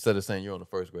first grade. Instead of saying you're on the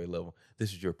first grade level,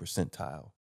 this is your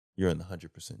percentile. You're in the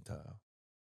 100 percentile.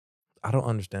 I don't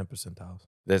understand percentiles.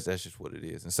 That's just what it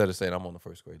is. Instead of saying I'm on the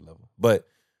first grade level. But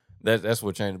that's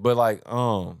what changed. But like,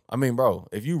 I mean, bro,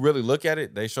 if you really look at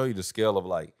it, they show you the scale of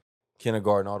like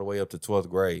kindergarten all the way up to 12th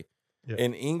grade. Yeah.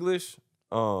 In English,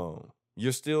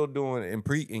 you're still doing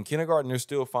in kindergarten, they're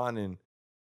still finding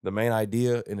the main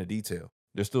idea and the detail.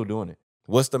 They're still doing it.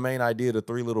 What's the main idea of the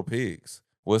 3 Little Pigs?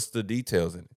 What's the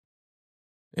details in it?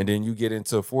 And then you get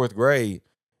into 4th grade,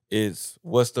 it's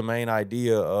what's the main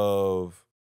idea of,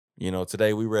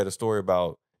 today we read a story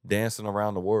about dancing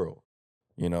around the world.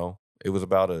 It was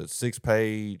about a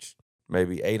 6-page,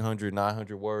 maybe 800,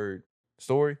 900 word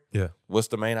story. Yeah. What's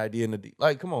the main idea in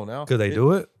like, come on now. Could they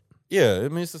do it? Yeah. I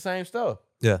mean, it's the same stuff.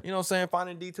 Yeah. You know what I'm saying?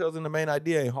 Finding details in the main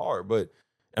idea ain't hard, but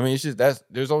I mean, it's just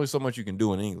there's only so much you can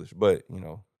do in English, but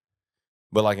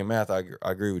but like in math, I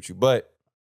agree with you. But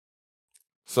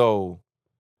so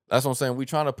that's what I'm saying. We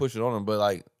trying to push it on them, but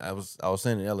like I was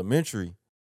saying in elementary,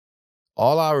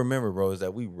 all I remember, bro, is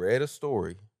that we read a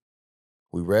story.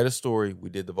 We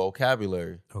did the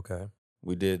vocabulary. Okay.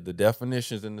 We did the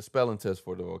definitions and the spelling test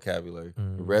for the vocabulary.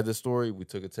 Mm-hmm. We read the story. We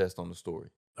took a test on the story.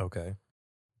 Okay.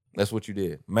 That's what you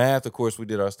did. Math, of course, we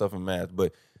did our stuff in math,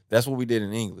 but that's what we did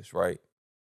in English, right?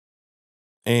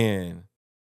 And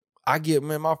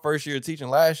my first year of teaching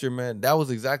last year, man, that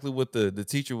was exactly what the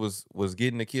teacher was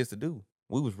getting the kids to do.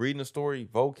 We was reading the story,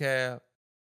 vocab,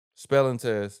 spelling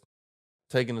test,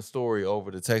 taking the story over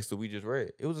the text that we just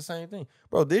read. It was the same thing.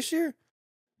 Bro, this year,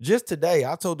 just today,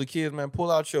 I told the kids, man,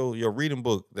 pull out your reading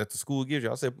book that the school gives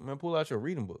you. I said, man, pull out your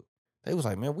reading book. They was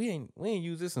like, man, we ain't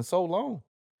used this in so long.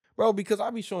 Bro, because I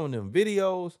be showing them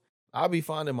videos. I be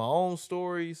finding my own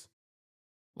stories.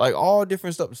 Like all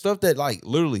different stuff that like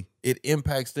literally it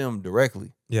impacts them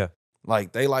directly. Yeah.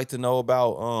 Like they like to know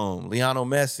about Lionel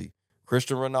Messi,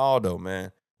 Cristiano Ronaldo,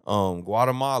 man,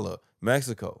 Guatemala,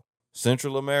 Mexico,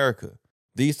 Central America,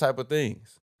 these type of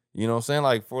things. You know what I'm saying?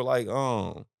 Like for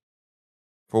what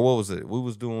was it? We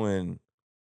was doing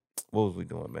what was we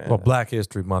doing, Well, man? Black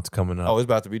History Month's coming up. Oh, it's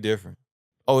about to be different.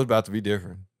 Oh, it's about to be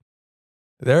different.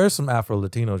 There are some Afro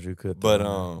Latinos you could throw But in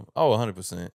there.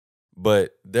 100%.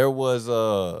 But there was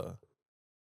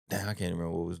damn, I can't remember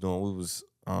what we was doing. We was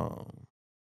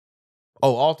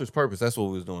Author's Purpose. That's what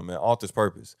we was doing, man. Author's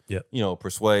Purpose. Yep. You know,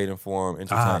 persuade, inform,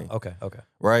 entertain. Okay.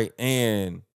 Right?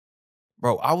 And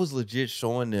bro, I was legit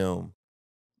showing them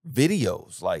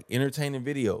videos, like entertaining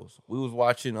videos. We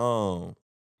watched the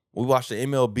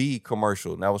MLB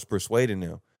commercial and that was persuading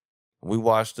them. We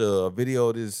watched a video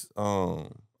of this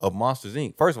of Monsters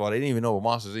Inc. First of all, they didn't even know what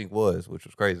Monsters Inc. was, which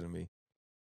was crazy to me.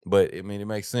 But I mean, it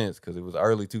makes sense because it was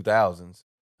early 2000s.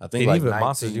 I think And like even 19,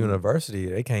 Monsters University,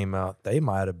 they came out, they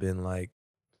might have been like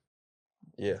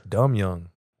yeah. dumb young.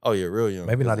 Oh yeah, real young.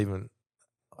 Maybe not even.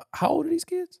 How old are these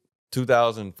kids?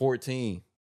 2014,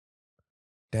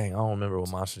 Dang, I don't remember what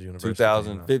Monsters University came out.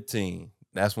 2015.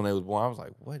 That's when they was born. I was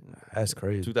like, what? That's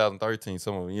crazy. 2013,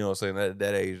 some of them, you know what I'm saying?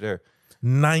 That age there.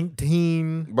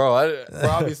 19. Bro,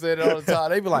 I be saying it all the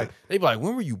time. They be like,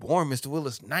 when were you born, Mr.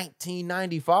 Willis?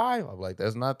 1995? I'm like,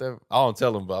 that's not that. I don't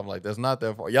tell them, but I'm like, that's not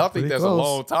that far. Y'all think Pretty that's close. a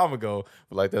long time ago,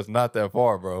 but like, that's not that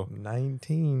far, bro.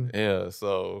 19. Yeah,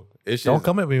 so it's just, Don't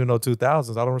come at me with no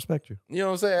 2000s. I don't respect you. you know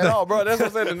what I'm saying? No, bro, that's what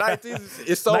I'm saying. The 19s,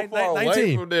 it's so far away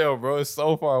 19. from them, bro. It's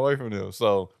so far away from them.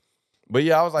 So, but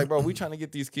yeah, I was like, bro, we trying to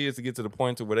get these kids to get to the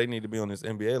point to where they need to be on this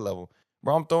NBA level.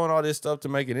 Bro, I'm throwing all this stuff to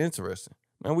make it interesting.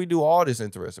 Man, we do all this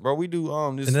interesting, bro. We do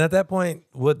this. And then at that point,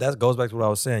 that goes back to what I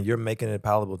was saying. You're making it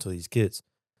palatable to these kids.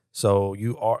 So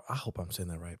you are, I hope I'm saying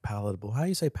that right. Palatable. How do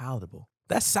you say palatable?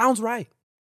 That sounds right.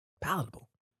 Palatable.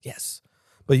 Yes.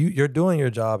 But you're doing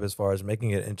your job as far as making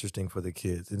it interesting for the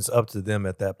kids. And it's up to them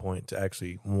at that point to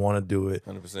actually want to do it.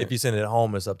 100%. If you send it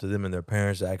home, it's up to them and their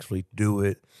parents to actually do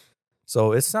it.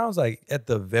 So it sounds like at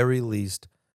the very least,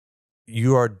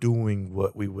 you are doing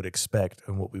what we would expect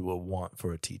and what we would want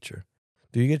for a teacher.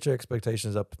 Do you get your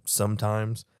expectations up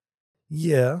sometimes?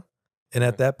 Yeah. And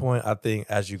at that point, I think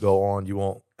as you go on, you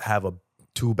won't have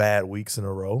 2 bad weeks in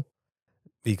a row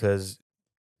because,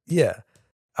 yeah,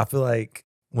 I feel like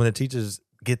when the teachers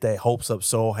get their hopes up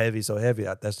so heavy,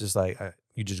 that's just like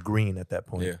you just green at that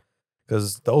point. Yeah.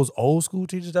 Because those old school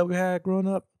teachers that we had growing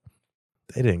up,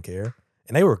 they didn't care.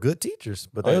 And they were good teachers,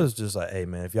 but they was just like, hey,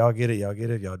 man, if y'all get it, y'all get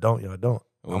it. If y'all don't, y'all don't.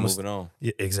 We're moving on.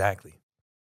 Yeah, exactly.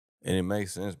 And it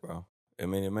makes sense, bro. I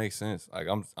mean, it makes sense. Like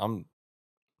I'm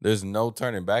there's no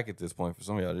turning back at this point for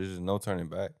some of y'all. There's just no turning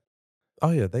back. Oh,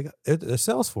 yeah, they got there's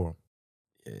sales for them.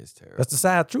 Yeah, it's terrible. That's the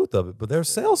sad truth of it. But there's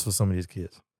sales for some of these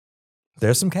kids.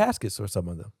 There's some caskets for some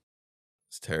of them.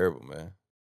 It's terrible, man.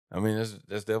 I mean,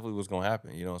 that's definitely what's gonna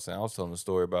happen. You know what I'm saying? I was telling a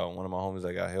story about one of my homies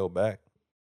that got held back.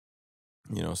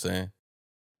 You know what I'm saying?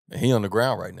 And he on the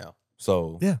ground right now.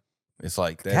 So yeah, it's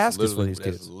like caskets for these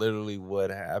kids. That's literally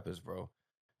what happens, bro.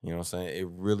 You know what I'm saying? It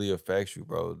really affects you,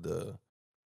 bro. The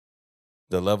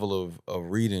level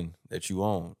of reading that you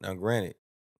own. Now, granted,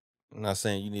 I'm not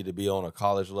saying you need to be on a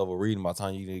college level reading by the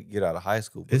time you get out of high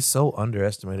school. It's so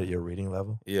underestimated, your reading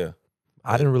level. Yeah.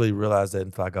 I didn't really realize that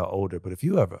until I got older. But if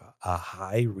you have a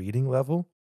high reading level,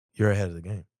 you're ahead of the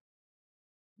game.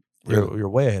 Really? You're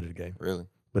way ahead of the game. Really?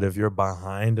 But if you're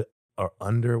behind or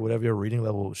under whatever your reading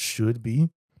level should be,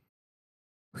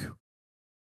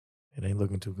 it ain't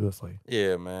looking too good for you.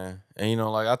 Yeah, man. And you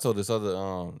know, like I told this other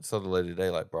lady today,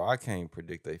 like, bro, I can't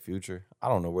predict their future. I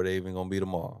don't know where they even gonna be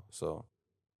tomorrow. So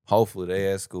hopefully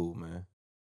they at school, man.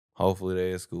 Hopefully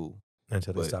they at school.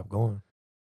 Until they stop going.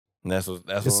 And that's what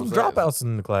There's I'm some saying. dropouts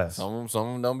in the class. Some of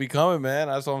them don't be coming, man.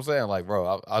 That's what I'm saying. Like,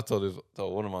 bro, I told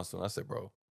one of my students, I said,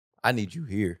 bro, I need you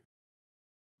here.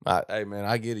 Hey, man,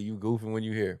 I get it. You goofing when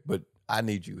you here, but I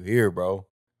need you here, bro.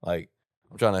 Like,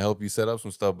 I'm trying to help you set up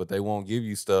some stuff, but they won't give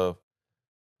you stuff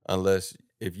unless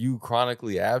if you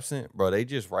chronically absent, bro, they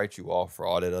just write you off for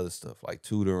all that other stuff, like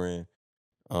tutoring.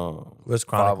 What's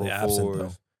chronically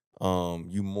absent, though?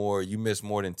 You miss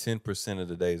more than 10% of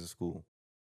the days of school.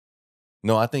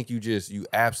 No, I think you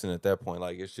absent at that point.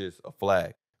 Like it's just a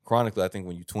flag. Chronically, I think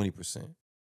when you 20%.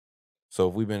 So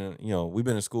if we've been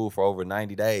in school for over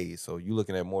 90 days, so you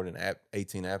looking at more than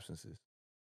 18 absences.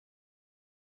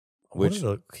 What which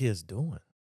are the kids doing?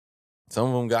 some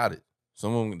of them got it.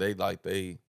 Some of them,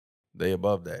 they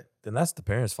above that. Then that's the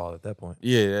parents' fault at that point.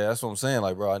 Yeah, that's what I'm saying.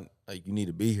 Like, bro, like you need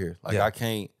to be here. Like, Yeah.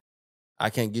 I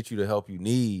can't get you the help you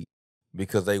need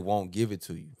because they won't give it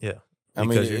to you. Yeah. I mean,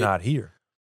 Because you're not here.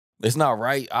 It's not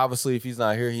right. Obviously, if he's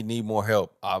not here, he need more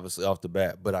help, obviously, off the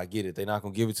bat. But I get it. They're not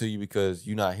going to give it to you because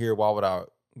you're not here. Why would I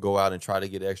go out and try to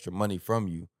get extra money from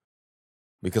you?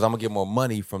 Because I'm going to get more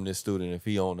money from this student if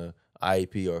he on a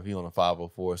IEP or if he on a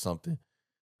 504 or something.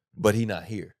 But he not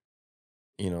here.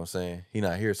 You know what I'm saying? He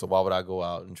not here. So why would I go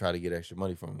out and try to get extra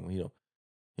money from him? You know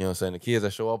what I'm saying? The kids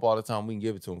that show up all the time, we can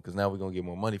give it to them because now we're going to get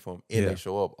more money from them and they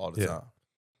show up all the time.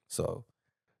 So,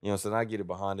 you know what I'm saying? I get it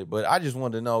behind it. But I just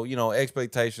wanted to know,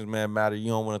 expectations, man, matter. You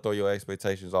don't want to throw your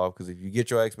expectations off because if you get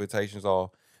your expectations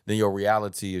off, then your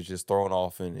reality is just thrown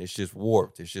off and it's just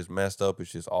warped. It's just messed up.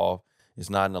 It's just off. It's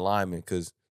not in alignment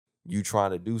because you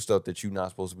trying to do stuff that you're not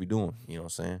supposed to be doing. You know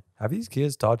what I'm saying? Have these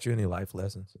kids taught you any life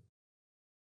lessons?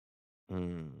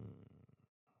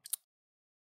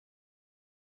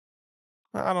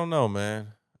 I don't know, man.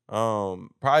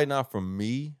 Probably not from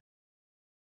me.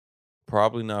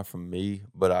 Probably not from me,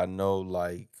 but I know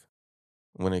like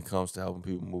when it comes to helping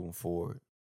people moving forward,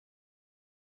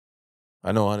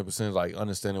 I know 100% like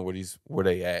understanding where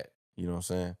they at. You know what I'm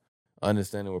saying?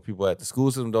 Understanding where people at. The school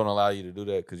system don't allow you to do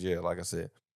that because like I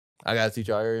said, I gotta teach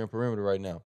our area and perimeter right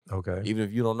now. Okay. Even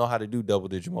if you don't know how to do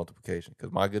double-digit multiplication,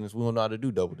 because my goodness, we don't know how to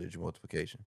do double-digit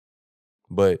multiplication.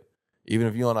 But even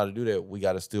if you don't know how to do that, we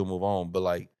got to still move on. But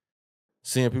like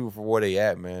seeing people for where they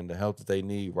at, man, the help that they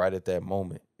need right at that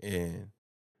moment and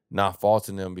not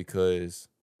faulting them because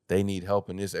they need help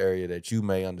in this area that you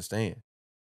may understand,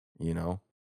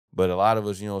 But a lot of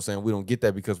us, you know what I'm saying, we don't get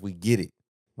that because we get it.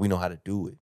 We know how to do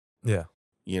it. Yeah.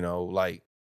 Like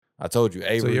I told you,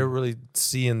 Avery. So you're really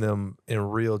seeing them in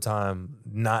real time,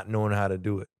 not knowing how to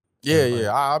do it.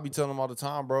 Yeah. I'll be telling them all the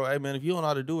time, bro. Hey, man, if you don't know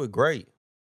how to do it, great.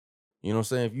 You know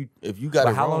what I'm saying? If you got it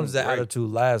wrong, how long does that great.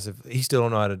 attitude last? If he still don't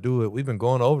know how to do it, we've been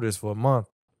going over this for a month.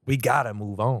 We gotta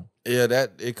move on. Yeah,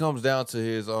 that it comes down to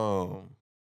his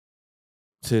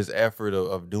effort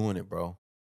of doing it, bro.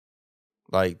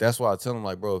 Like that's why I tell him,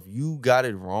 like, bro, if you got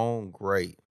it wrong,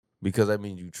 great, because that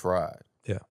means you tried.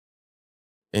 Yeah.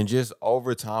 And just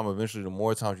over time, eventually, the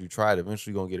more times you try it,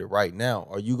 eventually you're gonna get it right. Now,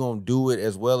 are you gonna do it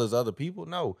as well as other people?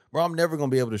 No, bro. I'm never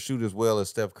gonna be able to shoot as well as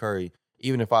Steph Curry,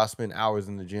 even if I spend hours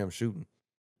in the gym shooting.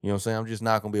 You know what I'm saying? I'm just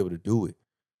not gonna be able to do it.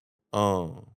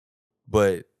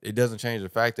 But it doesn't change the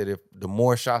fact that if the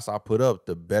more shots I put up,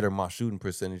 the better my shooting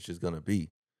percentage is gonna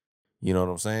be. You know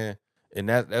what I'm saying? And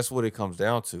that's what it comes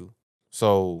down to.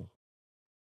 So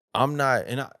I'm not,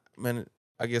 and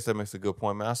I guess that makes a good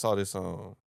point, man. I saw this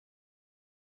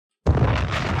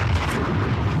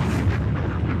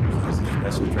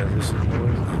That's a transition.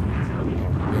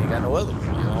 we ain't got no other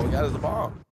one. All we got is the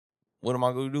bomb. What am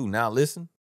I gonna do? Now listen?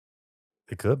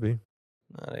 It could be.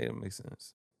 Nah, that doesn't make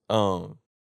sense.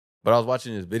 But I was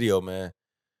watching this video, man,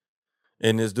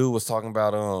 and this dude was talking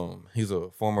about he's a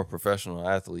former professional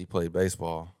athlete. He played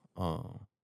baseball,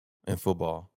 and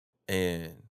football,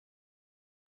 and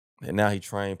now he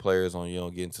trained players on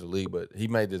getting to the league. But he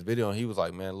made this video and he was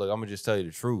like, man, look, I'm gonna just tell you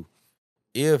the truth.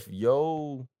 If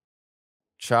your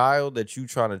child that you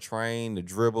trying to train to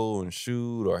dribble and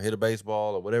shoot or hit a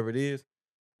baseball or whatever it is,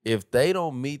 if they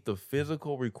don't meet the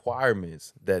physical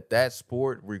requirements that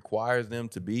sport requires them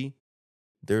to be,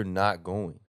 they're not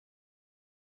going.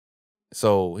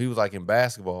 So he was like, in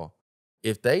basketball,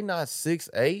 if they not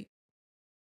 6'8",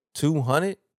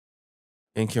 200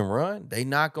 and can run, they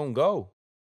not gonna go.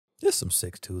 There's some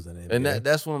 6'2s in it. And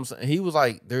that's what I'm saying. He was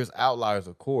like, there's outliers,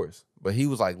 of course. But he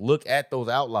was like, look at those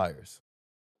outliers.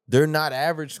 They're not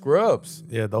average scrubs.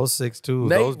 Yeah, those 6'2.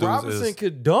 Nate those dudes Robinson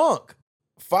could dunk.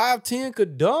 5'10"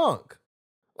 could dunk.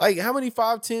 Like, how many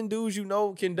 5'10" dudes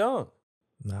can dunk?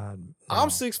 Nah. I'm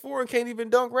 6'4" and can't even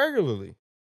dunk regularly.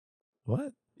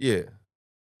 What? Yeah.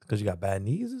 Because you got bad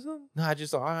knees or something? Nah,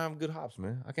 I have good hops,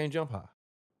 man. I can't jump high.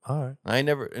 All right. I ain't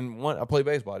never, I play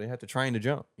baseball. I didn't have to train to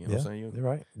jump. You know what I'm saying? You're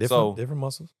right. Different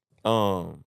muscles.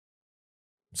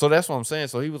 So that's what I'm saying.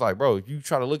 So he was like, bro, if you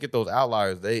try to look at those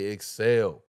outliers, they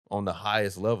excel on the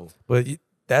highest level.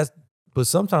 But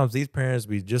sometimes these parents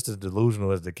be just as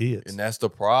delusional as the kids. And that's the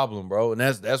problem, bro. And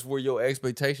that's where your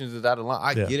expectations is out of line.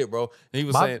 I get it, bro. And he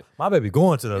was saying, my baby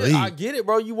going to the league. I get it,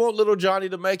 bro. You want little Johnny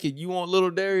to make it. You want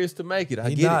little Darius to make it.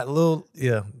 I get it. Little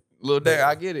Darius,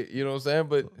 I get it. You know what I'm saying?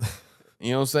 But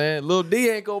you know what I'm saying? Little D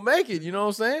ain't gonna make it. You know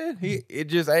what I'm saying? It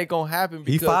just ain't gonna happen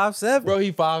because he 5'7". Bro,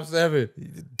 he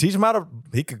 5'7". Teach him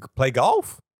he could play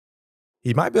golf.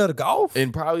 He might be able to golf.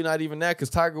 And probably not even that, because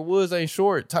Tiger Woods ain't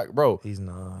short. Bro, He's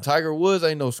not. Tiger Woods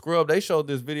ain't no scrub. They showed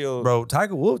this video. Bro,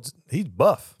 Tiger Woods, he's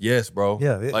buff. Yes, bro.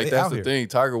 Yeah, like, that's the thing.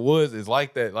 Tiger Woods is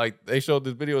like that. Like, they showed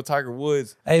this video of Tiger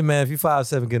Woods. Hey, man, if you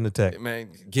 5'7", get in the tech.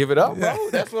 Man, give it up, bro.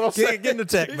 That's what I'm saying. Get in the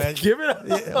tech, man. Give it up.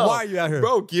 Yeah, why are you out here?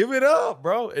 Bro, give it up,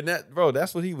 bro. And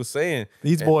that's what he was saying.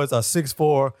 These boys are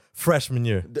 6'4", freshman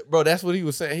year. Bro, that's what he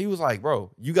was saying. He was like, bro,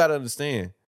 you got to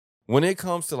understand, when it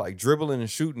comes to like dribbling and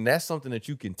shooting, that's something that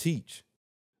you can teach.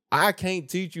 I can't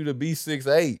teach you to be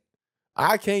 6'8".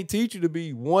 I can't teach you to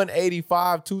be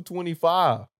 185,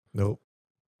 225. Nope.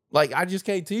 Like, I just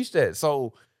can't teach that.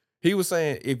 So he was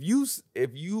saying, if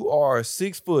you are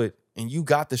 6 foot and you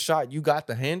got the shot, you got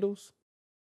the handles,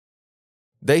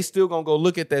 they still gonna go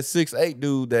look at that 6'8"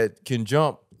 dude that can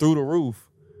jump through the roof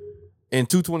in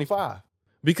 225,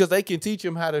 because they can teach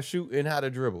him how to shoot and how to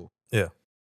dribble. Yeah.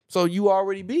 So you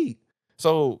already beat.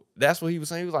 So that's what he was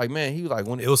saying. He was like, man, he was like,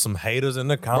 when it was some haters in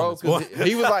the comments. Bro,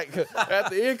 he was like,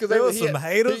 at the end, because there was some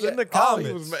haters in the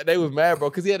comments. They was mad, bro,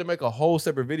 because he had to make a whole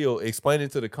separate video explaining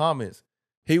to the comments.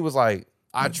 He was like,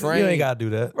 I train. You ain't gotta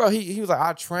do that, bro. He was like,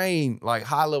 I train like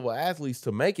high level athletes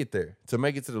to make it there, to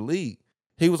make it to the league.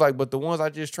 He was like, but the ones I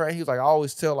just train, he was like, I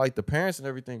always tell like the parents and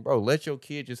everything, bro, let your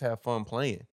kid just have fun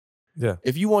playing. Yeah.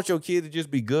 If you want your kid to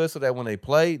just be good so that when they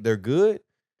play, they're good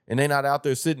and they're not out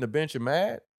there sitting the bench and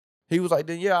mad. He was like,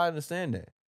 then yeah, I understand that.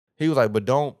 He was like, but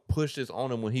don't push this on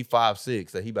him when he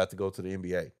 5'6", that he about to go to the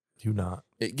NBA. You not.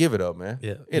 Give it up, man.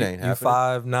 Yeah. It ain't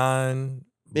happening.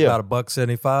 You 5'9", about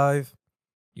 $175.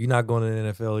 You're not going to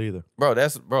the NFL either. Bro,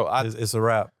 it's a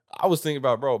wrap. I was thinking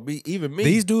about, bro, even me.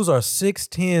 These dudes are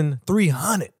 6'10",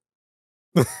 300.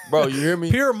 Bro, you hear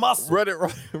me? Pure muscle.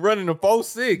 Running the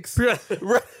 4'6".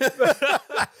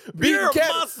 Pure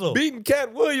muscle. Beating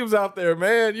Cat Williams out there,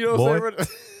 man. You know what I'm saying?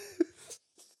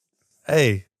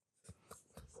 Hey,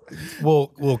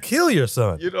 we'll kill your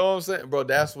son. You know what I'm saying? Bro,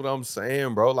 that's what I'm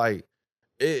saying, bro. Like,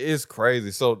 it's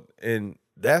crazy. So, and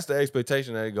that's the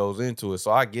expectation that it goes into it.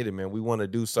 So I get it, man. We want to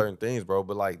do certain things, bro.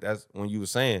 But like, that's when you were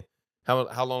saying,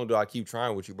 how long do I keep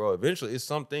trying with you, bro? Eventually, it's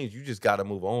some things you just got to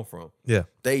move on from. Yeah.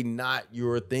 They not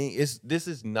your thing. This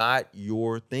is not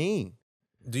your thing.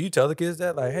 Do you tell the kids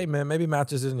that? Like, hey, man, maybe math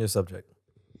just isn't your subject.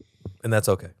 And that's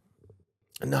okay.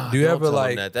 Nah, do you ever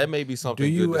like that may be something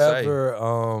good to say. Do you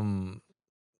ever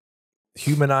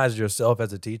humanize yourself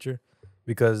as a teacher?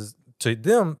 Because to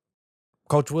them,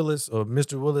 Coach Willis or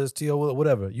Mr. Willis, T.O. Willis,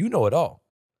 whatever, you know it all.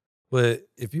 But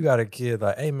if you got a kid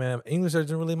like, hey, man, English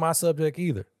isn't really my subject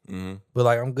either. Mm-hmm. But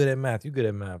like, I'm good at math. You good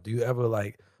at math. Do you ever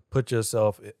like put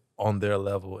yourself on their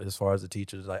level as far as the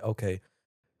teachers? Like, okay,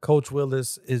 Coach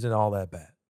Willis isn't all that bad.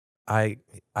 I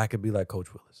could be like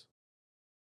Coach Willis.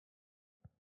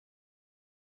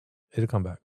 It'll come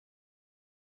back.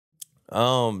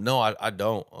 No, I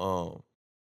don't.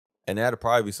 And that'd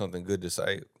probably be something good to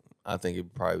say. I think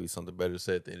it'd probably be something better to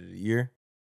say at the end of the year.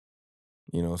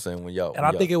 You know what I'm saying? When y'all, and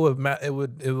I think it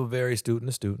would vary student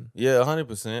to student. Yeah,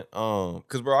 100%.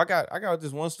 Cause bro, I got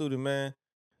this one student, man.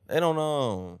 They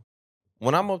don't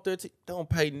when I'm up there, don't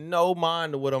pay no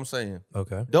mind to what I'm saying.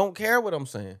 Okay. Don't care what I'm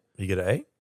saying. You get an A?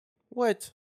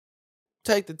 What?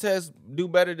 Take the test, do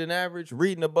better than average,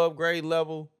 reading above grade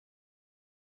level.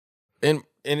 And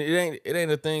it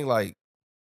ain't a thing like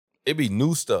it be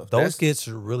new stuff. Those kids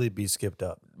should really be skipped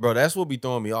up. Bro, that's what be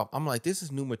throwing me off. I'm like, this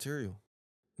is new material.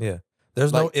 Yeah.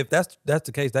 There's like, if that's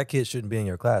the case, that kid shouldn't be in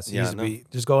your class. He needs to be,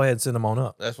 just go ahead and send him on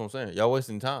up. That's what I'm saying. Y'all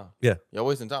wasting time. Yeah. Y'all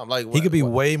wasting time. Like, he could be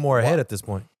way more ahead at this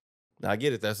point. Now, I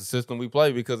get it. That's the system we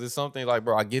play because it's something like,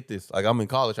 bro, I get this. Like, I'm in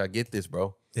college. I get this,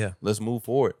 bro. Yeah. Let's move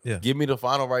forward. Yeah. Give me the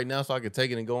final right now so I can take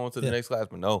it and go on to the next class.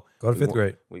 But no. Go to fifth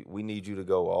grade. We need you to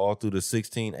go all through the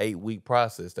 16, 8-week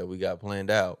process that we got planned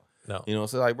out. No. You know,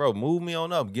 so like, bro, move me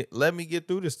on up. Let me get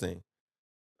through this thing.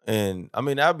 And, I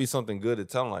mean, that would be something good to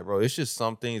tell them. Like, bro, it's just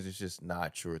some things, it's just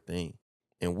not your thing.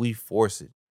 And we force it.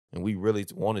 And we really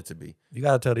want it to be. You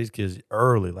got to tell these kids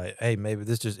early, like, hey, maybe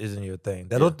this just isn't your thing.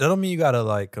 That don't mean you got to,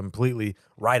 like, completely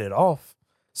write it off.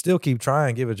 Still keep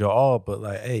trying, give it your all. But,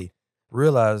 like, hey,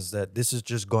 realize that this is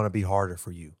just going to be harder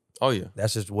for you. Oh, yeah.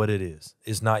 That's just what it is.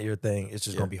 It's not your thing. It's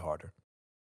just going to be harder.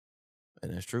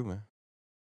 And that's true, man.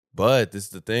 But this is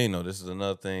the thing, though. This is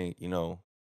another thing, you know.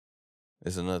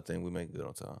 It's another thing we make good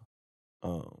on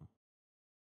time.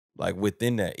 Like,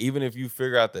 within that, even if you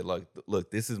figure out that, like, look,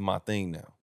 this is my thing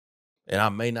now. And I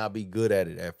may not be good at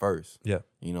it at first. Yeah.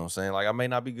 You know what I'm saying? Like, I may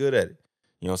not be good at it.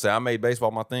 You know what I'm saying? I made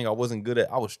baseball my thing. I wasn't good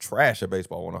at I was trash at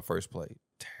baseball when I first played.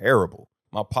 Terrible.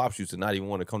 My pops used to not even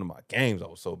want to come to my games. I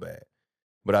was so bad.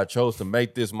 But I chose to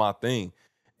make this my thing.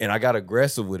 And I got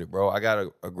aggressive with it, bro. I got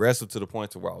aggressive to the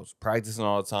point to where I was practicing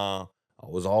all the time. I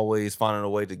was always finding a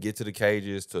way to get to the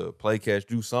cages, to play catch,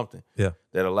 do something that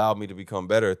allowed me to become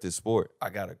better at this sport. I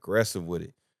got aggressive with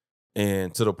it.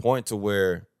 And to the point to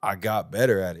where I got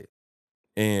better at it.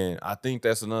 And I think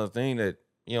that's another thing that,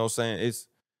 you know what I'm saying, it's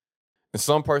in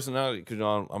some personality, because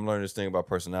I'm learning this thing about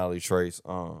personality traits.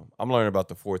 I'm learning about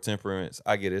the 4 temperaments.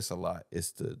 I get it's a lot.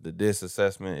 It's the DISC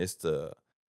assessment, it's the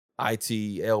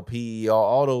ITLP,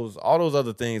 all those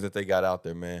other things that they got out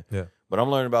there, man. Yeah. But I'm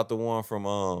learning about the one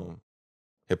from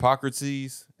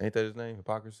Hippocrates. Ain't that his name?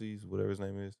 Hippocrates, whatever his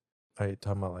name is. Are you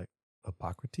talking about like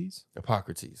Hippocrates?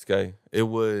 Hippocrates, okay. It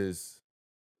was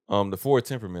the 4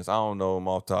 temperaments. I don't know them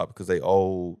off top because they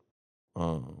old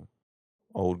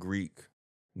Greek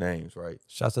names, right?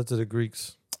 Shouts out to the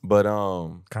Greeks. But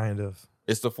kind of.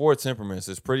 It's the 4 temperaments.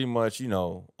 It's pretty much,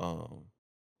 you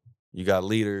got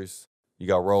leaders, you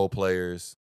got role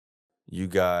players, you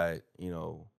got,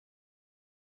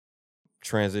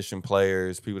 transition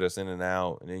players, people that's in and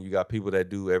out, and then you got people that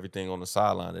do everything on the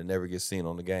sideline that never get seen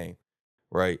on the game,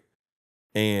 right?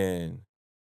 And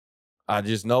I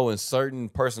just know in certain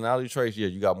personality traits,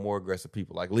 you got more aggressive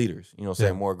people, like leaders,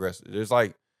 more aggressive.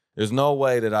 There's no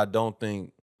way that I don't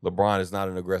think LeBron is not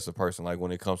an aggressive person, like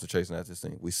when it comes to chasing at this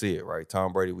thing. We see it, right?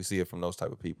 Tom Brady, we see it from those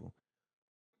type of people.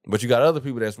 But you got other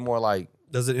people that's more like...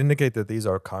 Does it indicate that these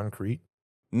are concrete?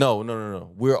 No.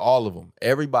 We're all of them.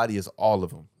 Everybody is all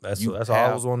of them. That's all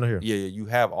I was wanting to hear. Yeah, you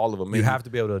have all of them. You have to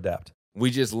be able to adapt.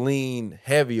 We just lean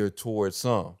heavier towards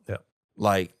some. Yeah.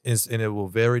 Like... And it will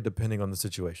vary depending on the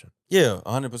situation. Yeah,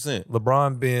 100%.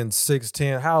 LeBron being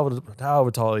 6'10",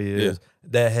 however tall he is,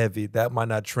 that heavy, that might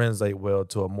not translate well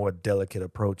to a more delicate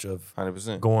approach of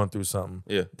 100%. going through something.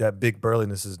 Yeah. That big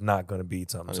burliness is not going to be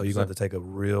something. 100%. So you're going to have to take a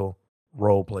real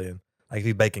role playing. Like if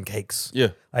you're baking cakes. Yeah.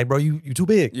 Like, bro, you too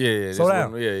big. Yeah. Slow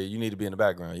down. You need to be in the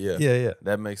background. Yeah. Yeah.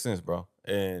 That makes sense, bro.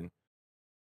 And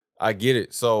I get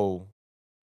it. So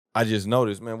I just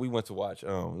noticed, man, we went to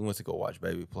go watch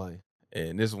Baby play.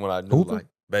 And this is when I knew, Hooping? like,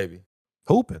 Baby.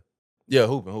 Hooping. Yeah,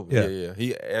 hooping. Yeah. Yeah.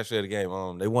 He actually had a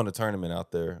game. They won a tournament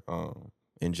out there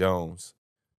in Jones.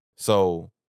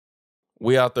 So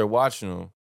we out there watching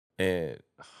him, and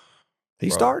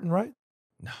He's starting, right?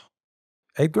 No.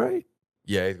 8th grade?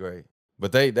 Yeah, 8th grade.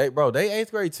 But they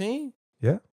 8th grade team?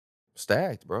 Yeah.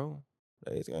 Stacked, bro.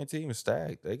 The 8th grade team is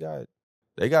stacked. They got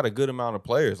a good amount of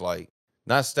players, like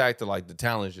not stacked to like the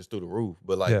talent is just through the roof,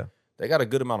 but like they got a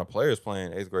good amount of players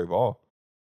playing 8th grade ball.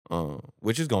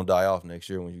 Which is gonna die off next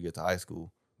year when you get to high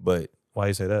school. But why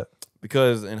you say that?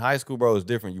 Because in high school, bro, it's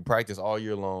different. You practice all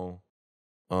year long,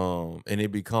 and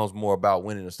it becomes more about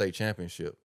winning a state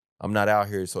championship. I'm not out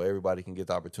here so everybody can get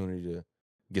the opportunity to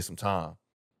get some time.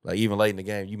 Like even late in the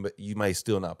game, you may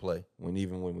still not play when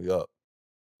we up.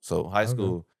 So high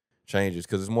school changes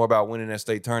because it's more about winning that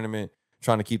state tournament,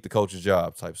 trying to keep the coach's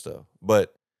job type stuff.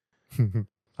 But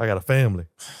I got a family.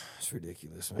 It's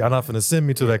ridiculous, man. Y'all not finna send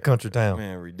me to that country town.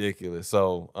 Man, ridiculous.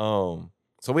 So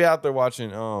we out there watching,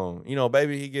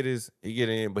 Baby, he get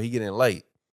in, but he get in late.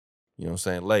 You know what I'm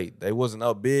saying? Late. They wasn't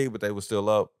up big, but they was still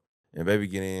up. And Baby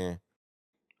get in.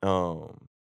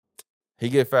 He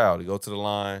get fouled. He go to the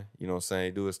line, you know what I'm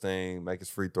saying, do his thing, make his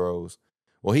free throws.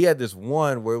 Well, he had this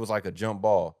one where it was like a jump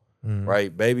ball,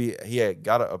 right? Baby, he had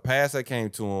got a pass that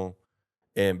came to him,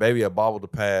 and Baby had bobbled the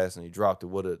pass, and he dropped it.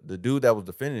 Well, the dude that was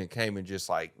defending it came and just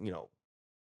like,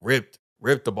 ripped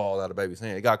the ball out of Baby's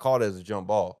hand. It got called as a jump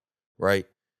ball, right?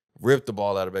 Ripped the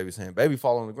ball out of Baby's hand. Baby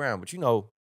fall on the ground,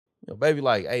 but Baby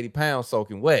like 80 pounds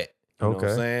soaking wet. You know what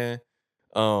I'm saying?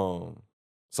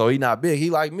 So he not big. He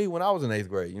like me when I was in 8th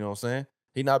grade, you know what I'm saying?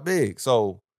 He not big.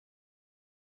 So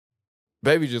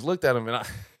Baby just looked at him and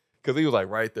because he was like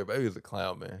right there. Baby was a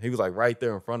clown, man. He was like right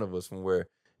there in front of us from where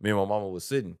me and my mama was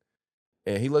sitting.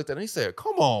 And he looked at him and he said,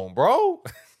 "Come on, bro."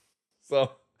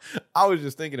 So I was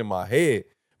just thinking in my head,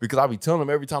 because I be telling him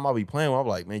every time I be playing, I'm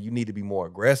like, man, you need to be more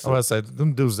aggressive. I was say,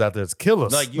 them dudes out there is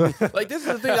killers. Like this is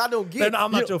the thing I don't get.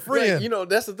 I'm not your friend. Like,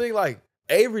 that's the thing. Like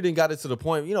Avery didn't got it to the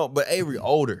point, but Avery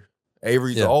older.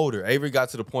 Avery's older. Avery got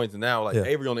to the point to now, like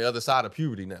Avery on the other side of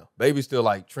puberty now. Baby's still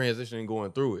like transitioning,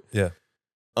 going through it. Yeah.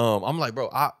 I'm like, bro,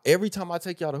 every time I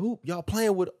take y'all to hoop, y'all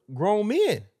playing with grown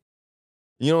men.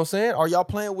 You know what I'm saying? Are y'all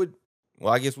playing with,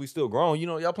 well, I guess we still grown.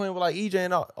 Y'all playing with like EJ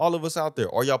and all of us out there.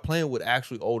 Or y'all playing with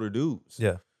actually older dudes?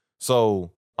 Yeah.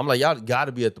 So I'm like, y'all got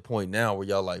to be at the point now where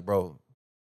y'all like, bro,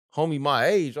 homie my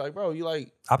age, like, bro, you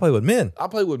like... I play with men. I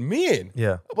play with men.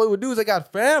 Yeah. I play with dudes that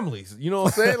got families. You know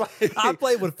what I'm saying? Like, I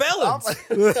play with felons.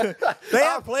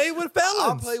 I play with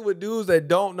felons. I play with dudes that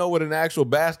don't know what an actual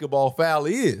basketball foul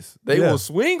is. They will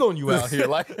swing on you out here.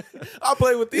 Like, I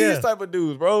play with these type of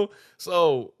dudes, bro.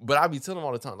 So, but I be telling them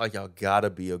all the time, like, y'all gotta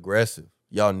be aggressive.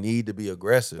 y'all need to be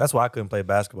aggressive. That's why I couldn't play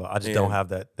basketball. I just don't And- have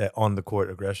that on the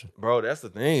court aggression. Bro, that's the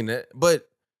thing. But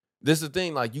this is the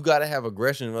thing, like you gotta have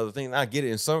aggression and other things. I get it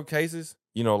in some cases,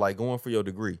 you know, like going for your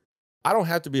degree. I don't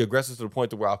have to be aggressive to the point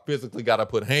to where I physically gotta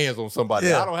put hands on somebody.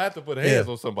 Yeah. I don't have to put hands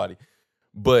on somebody.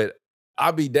 But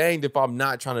I'd be danged if I'm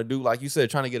not trying to do, like you said,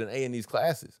 trying to get an A in these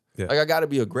classes. Yeah. Like I gotta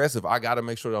be aggressive. I gotta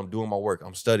make sure that I'm doing my work.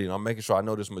 I'm studying. I'm making sure I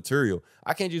know this material.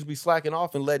 I can't just be slacking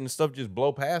off and letting stuff just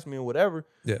blow past me or whatever.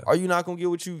 Yeah. Are you not gonna get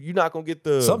what you're not gonna get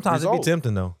the Sometimes result. it be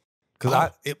tempting though. Cause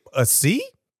a C?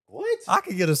 What? I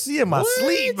could get a C in my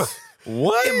sleep.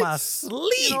 What? In my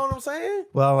sleep. You know what I'm saying?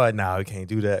 Well, I'm like, nah, we can't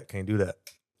do that. Can't do that.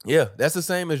 Yeah, that's the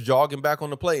same as jogging back on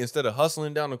the play. Instead of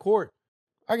hustling down the court,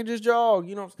 I can just jog.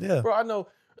 You know what I'm saying? Yeah. Bro,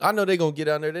 I know they're going to get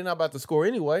down there. They're not about to score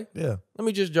anyway. Yeah. Let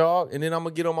me just jog, and then I'm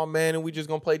going to get on my man, and we just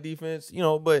going to play defense, you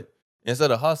know, but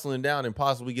instead of hustling down and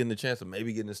possibly getting the chance of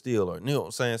maybe getting a steal or, you know what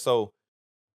I'm saying? So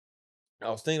I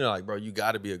was thinking like, bro, you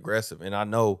got to be aggressive. And I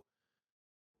know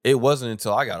it wasn't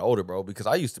until I got older, bro, because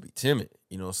I used to be timid.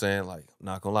 You know what I'm saying? Like,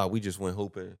 not going to lie, we just went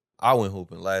hooping. I went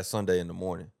hooping last Sunday in the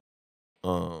morning.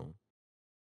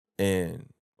 And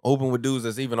hooping with dudes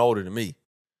that's even older than me.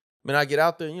 Man, I get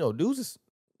out there, you know, dudes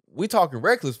we talking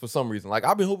reckless for some reason. Like,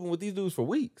 I've been hooping with these dudes for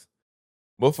weeks.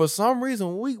 But for some reason,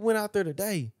 when we went out there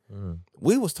today,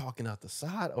 we was talking out the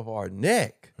side of our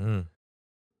neck.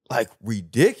 Like,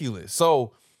 ridiculous.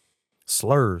 So,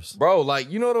 slurs. bro,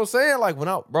 like, you know what I'm saying? Like,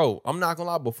 I'm not gonna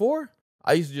lie, before,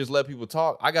 I used to just let people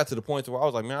talk. I got to the point where I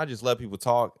was like, man, I just let people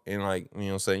talk. And like, you know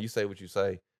what I'm saying? You say what you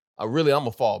say. I'm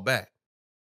gonna fall back.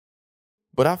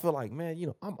 But I feel like, man, you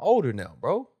know, I'm older now,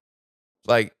 bro.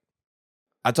 Like,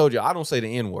 I told you, I don't say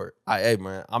the N-word. Hey,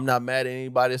 man, I'm not mad at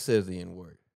anybody that says the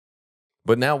N-word.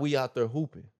 But now we out there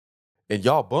hooping. And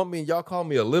y'all bump me and y'all call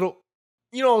me a little,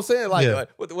 you know what I'm saying? Like, Yeah.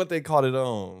 what they called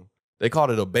it, they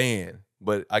called it a band.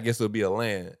 But I guess it'll be a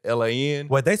LAN. L-A-N.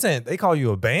 What they saying? They call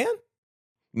you a band?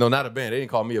 No, not a band. They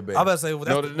didn't call me a band. I'm about to say,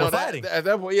 well, we're fighting. At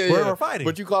that point, yeah. We're fighting.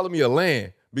 But you calling me a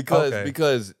LAN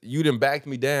because you done backed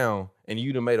me down and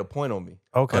you done made a point on me.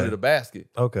 Okay. Under the basket.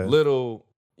 Okay. Little,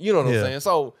 you know what I'm Yeah. saying?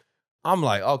 So I'm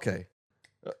like, okay.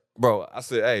 Bro, I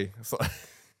said, hey, so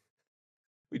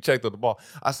we checked on the ball.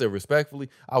 I said, respectfully,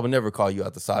 I would never call you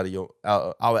out the side of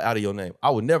out of your name. I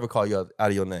would never call you out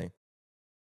of your name.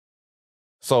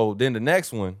 So then the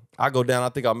next one, I go down, I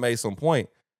think I made some point,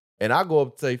 and I go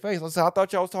up to their face. I said, I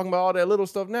thought y'all was talking about all that little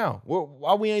stuff now.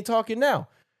 Why we ain't talking now?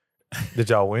 Did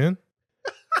y'all win?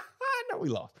 No, we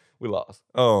lost. We lost.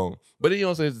 But you know what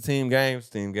I'm saying? It's a team game. It's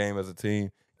a team game as a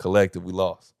team. Collective, we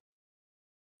lost.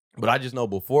 But I just know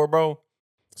before, bro,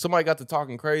 somebody got to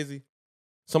talking crazy.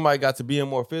 Somebody got to being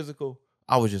more physical.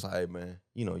 I was just like, hey, man,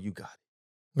 you know, you got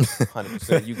it.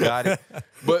 100%, you got it.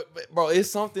 But bro, it's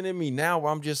something in me now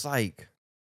where I'm just like,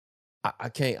 I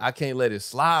can't let it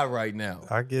slide right now.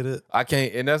 I get it. I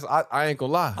can't, and I ain't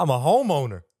gonna lie. I'm a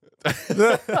homeowner.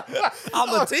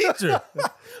 I'm a teacher.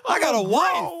 I got a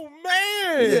wife. Oh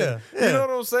man. Yeah. You know what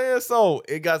I'm saying? So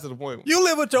it got to the point. You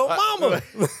live with your mama.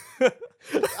 You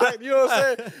know what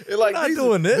I'm saying? And like Not these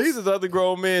doing this. These is other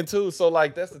grown men too. So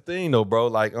like that's the thing though, bro.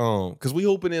 Like because we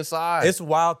hooping inside. It's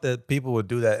wild that people would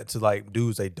do that to like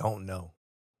dudes they don't know.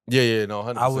 Yeah, no,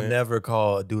 100%. I would never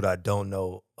call a dude I don't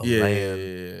know a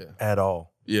man at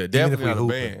all. Yeah, Even definitely if not a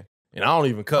hooping. band. And I don't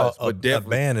even cuss, but a definitely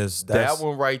band is that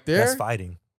one right there. That's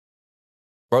fighting.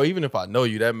 Bro, even if I know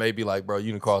you, that may be like, bro,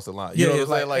 you done crossed the line. You know what I'm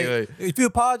saying? Like, hey, if you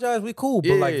apologize, we cool. But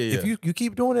Yeah, like, yeah, if you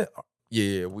keep doing it,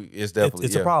 it's definitely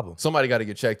it's a problem. Somebody got to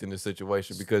get checked in this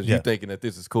situation because you thinking that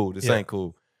this is cool. This Yeah. ain't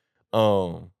cool.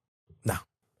 No.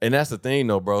 And that's the thing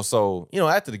though, bro. So, you know,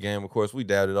 after the game, of course, we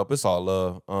dabbed it up. It's all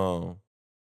love.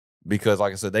 Because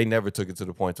like I said, they never took it to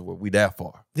the point to where we that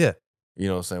far. Yeah. You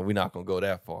know what I'm saying? We're not gonna go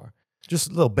that far. Just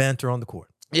a little banter on the court.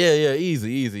 Yeah,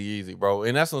 easy, bro.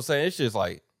 And that's what I'm saying. It's just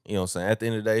like, you know what I'm saying? At the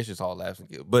end of the day, it's just all laughs and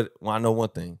giggles. But I know one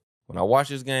thing. When I watch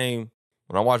this game,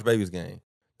 when I watch Baby's game,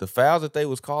 the fouls that they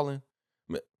was calling,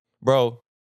 bro,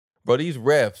 these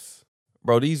refs,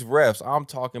 I'm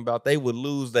talking about, they would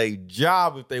lose their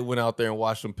job if they went out there and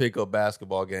watched them pick up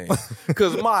basketball games.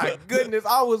 Because my goodness,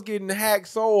 I was getting hacked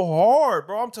so hard,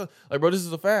 bro. Like, bro, this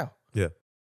is a foul. Yeah.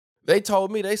 They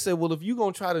told me, they said, well, if you're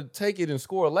going to try to take it and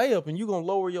score a layup and you're going to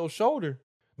lower your shoulder,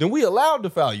 then we allowed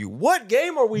to foul you. What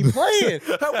game are we playing?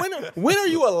 when are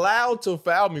you allowed to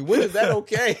foul me? When is that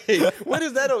okay? When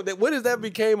is that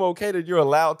became okay that you're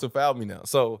allowed to foul me now?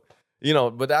 So, you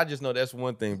know, but I just know that's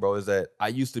one thing, bro, is that I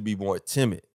used to be more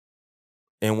timid.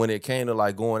 And when it came to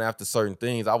like going after certain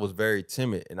things, I was very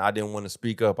timid and I didn't want to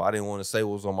speak up. I didn't want to say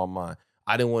what was on my mind.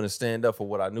 I didn't want to stand up for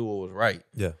what I knew was right.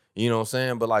 Yeah. You know what I'm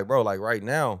saying? But like, bro, like right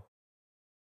now,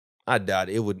 I doubt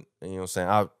it would, you know what I'm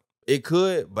saying? It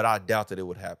could, but I doubt that it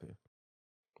would happen.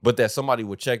 But that somebody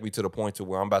would check me to the point to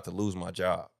where I'm about to lose my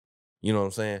job. You know what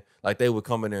I'm saying? Like they would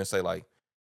come in there and say like,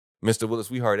 Mr. Willis,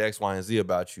 we heard X, Y, and Z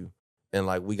about you. And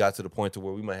like we got to the point to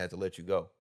where we might have to let you go.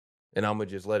 And I'm going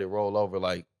to just let it roll over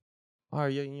like, all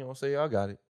right, yeah, you know what I'm saying? I got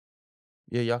it.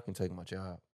 Yeah, y'all can take my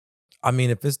job. I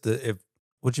mean,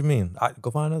 what you mean?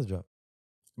 Go find another job.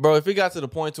 Bro, if it got to the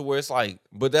point to where it's like,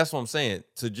 but that's what I'm saying,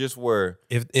 to just where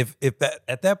if that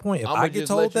at that point, if I get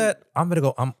told that, I'm gonna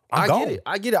go. I'm I gone. get it.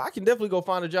 I get it. I can definitely go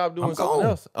find a job doing something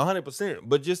else, 100%.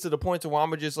 But just to the point to where I'm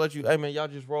gonna just let you, hey man, y'all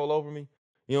just roll over me.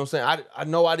 You know what I'm saying? I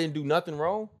know I didn't do nothing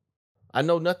wrong. I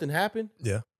know nothing happened.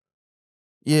 Yeah.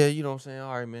 Yeah, you know what I'm saying?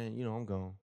 All right, man, you know, I'm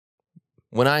gone.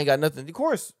 When I ain't got nothing, of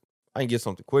course, I can get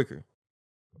something quicker.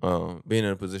 Being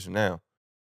in a position now.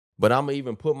 But I'm gonna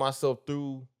even put myself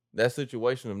through that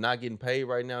situation of not getting paid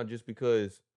right now just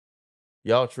because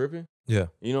y'all tripping. Yeah.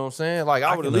 You know what I'm saying? Like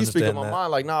I would at least speak in my mind,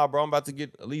 like, nah, bro, I'm about to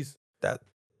get at least that's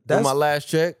my last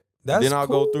check. Then I'll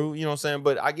go through, you know what I'm saying?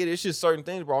 But I get it. It's just certain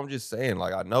things, bro. I'm just saying,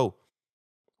 like, I know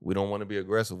we don't want to be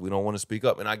aggressive. We don't want to speak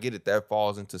up. And I get it. That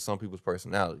falls into some people's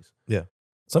personalities. Yeah.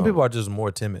 Some people are just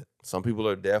more timid. Some people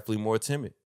are definitely more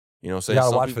timid. You know what I'm saying? You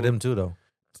gotta watch for them too, though.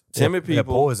 Timid people. They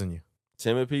poison you.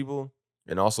 Timid people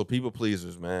and also people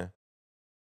pleasers, man.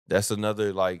 That's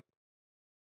another, like,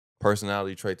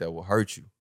 personality trait that will hurt you.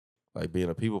 Like being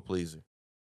a people pleaser.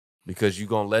 Because you're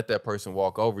going to let that person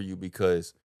walk over you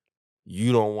because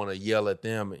you don't want to yell at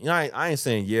them. You know, I ain't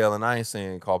saying yell and I ain't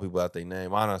saying call people out their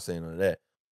name. I'm not saying none of that.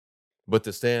 But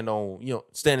to stand on, you know,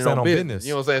 standing on business.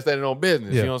 You know what I'm saying? Standing on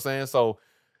business. Yeah. You know what I'm saying? So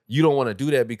you don't want to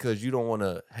do that because you don't want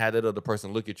to have that other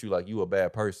person look at you like you a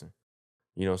bad person.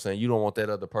 You know what I'm saying? You don't want that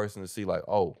other person to see like,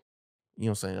 oh, you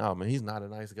know what I'm saying? Oh, man, he's not a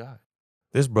nice guy.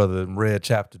 This brother read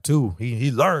chapter 2.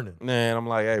 He learning. Man, I'm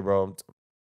like, hey, bro.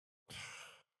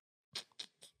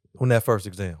 When that first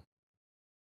exam?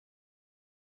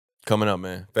 Coming up,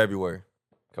 man. February.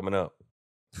 Coming up.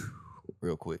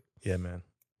 Real quick. Yeah, man.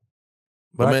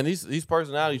 But man, these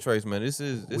personality traits, man, this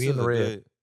is in the red. Good...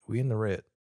 We in the red.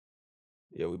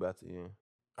 Yeah, we about to end.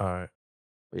 All right.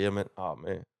 But yeah, man. Oh,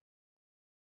 man.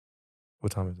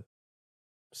 What time is it?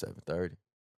 7:30.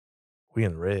 We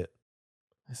in the red.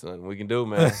 There's nothing we can do,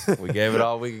 man. We gave it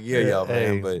all we could give y'all,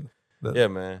 man. But yeah,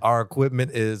 man. Our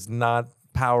equipment is not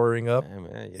powering up.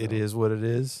 Man, it is what it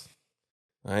is.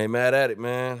 I ain't mad at it,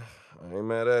 man. I ain't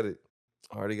mad at it.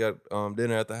 I already got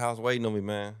dinner at the house waiting on me,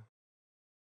 man.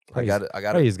 Praise God. I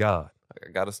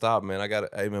gotta stop, man.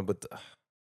 Hey, man, but the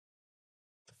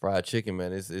fried chicken,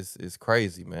 man, it's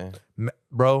crazy, man.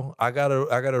 Bro, I gotta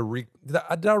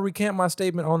did I recant my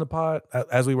statement on the pod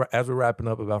as we're wrapping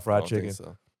up about fried chicken?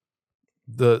 So.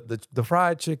 The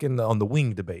fried chicken on the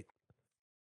wing debate.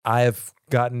 I have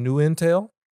gotten new intel,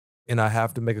 and I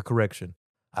have to make a correction.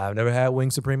 I've never had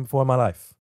Wing Supreme before in my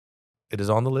life. It is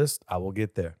on the list. I will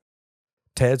get there.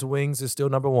 Ted's Wings is still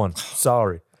number 1.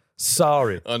 Sorry.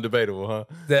 Undebatable,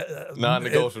 huh?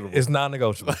 Non-negotiable. It's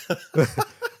non-negotiable.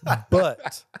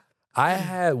 But I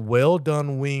had well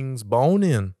done wings bone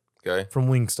in from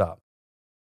Wingstop,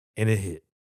 and it hit.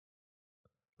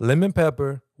 Lemon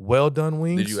pepper, well done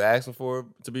wings. Did you ask them for it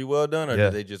to be well done, or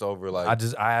did they just over like?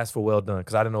 I asked for well done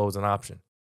because I didn't know it was an option,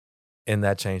 and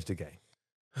that changed the game.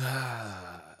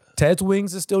 Ted's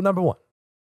Wings is still number 1.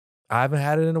 I haven't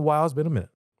had it in a while. It's been a minute.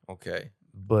 Okay,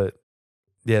 but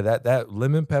yeah, that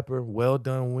lemon pepper, well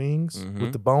done wings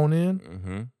with the bone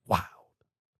in. Wow.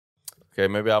 Okay,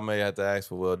 maybe I may have to ask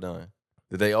for well done.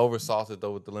 Did they oversauce it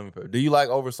though with the lemon pepper? Do you like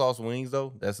oversauced wings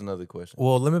though? That's another question.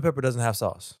 Well, lemon pepper doesn't have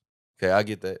sauce. Okay, I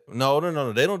get that. No.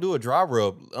 They don't do a dry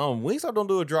rub. Wingstop don't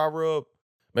do a dry rub.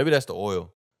 Maybe that's the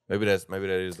oil. Maybe that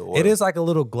is the oil. It is like a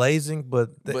little glazing,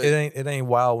 but it ain't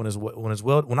wild when it's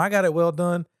well. When I got it well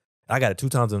done, I got it 2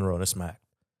 times in a row and it smacked.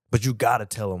 But you gotta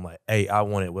tell them like, hey, I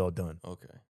want it well done.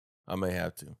 Okay, I may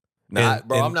have to. Nah,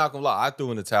 I'm not gonna lie. I threw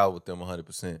in the towel with them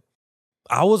 100%.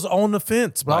 I was on the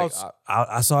fence, but like,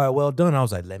 I saw it well done. I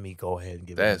was like, let me go ahead and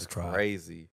give it a try. That's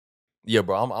crazy. Yeah,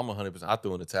 bro, I'm 100%. I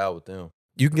threw in the towel with them.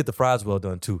 You can get the fries well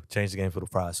done too. Change the game for the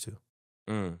fries too.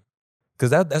 Because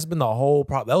that's been the whole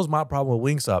problem. That was my problem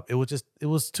with Wingstop. It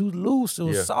was too loose. It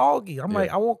was soggy. I'm like,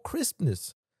 I want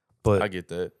crispness. But I get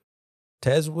that.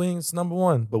 Ted's Wings number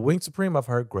 1, but Wing Supreme, I've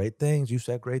heard great things. You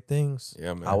said great things.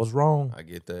 Yeah, man. I was wrong. I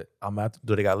get that.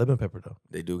 Do they got lemon pepper though?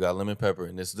 They do got lemon pepper,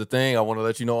 and this is the thing I want to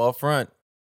let you know up front.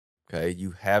 Okay,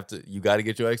 you got to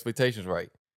get your expectations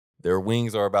right. Their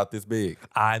wings are about this big.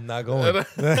 I'm not going.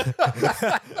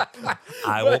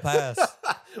 I will pass.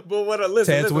 But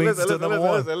listen, Ted's Wings is still number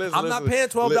 1. I'm not paying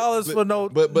 $12 for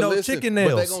no chicken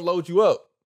nails. But they're gonna load you up.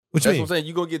 What you mean? That's what I'm saying.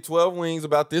 You're gonna get 12 wings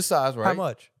about this size, right? How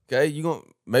much? Okay, you gonna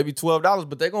maybe $12,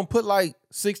 but they're gonna put like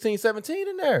 16, 17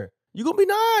 in there. You gonna be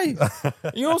nice.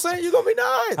 You know what I'm saying? You gonna be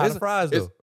nice. How the fries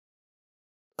though?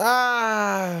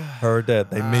 Heard that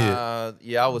they mid.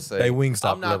 Yeah, I would say They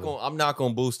Wingstop level. I'm not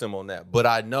gonna boost them on that, but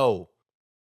I know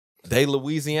they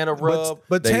Louisiana rub,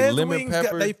 but they Tez lemon wings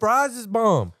pepper. they fries is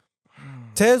bomb.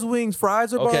 Tez wings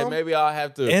fries are bomb. Okay, maybe I'll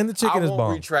have to. And the chicken I is won't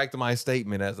bomb. retract my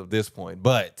statement as of this point,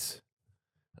 but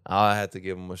I'll have to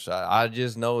give them a shot. I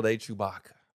just know they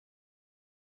Chewbacca.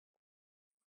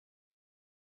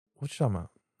 What you talking about?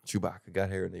 Chewbacca got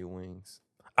hair in their wings.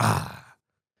 I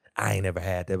ain't never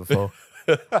had that before.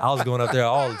 I was going up there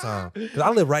all the time because I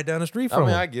live right down the street from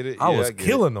them. I get it. I was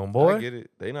killing them, boy. I get it.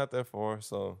 They not that far,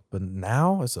 so. But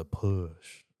now it's a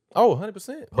push. Oh,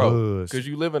 100%, bro. Push. Because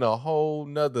you live in a whole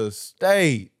nother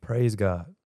state. Praise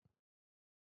God.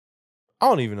 I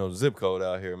don't even know the zip code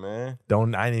out here, man.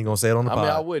 I ain't gonna say it on the pod. I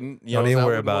mean, I wouldn't. You don't know even I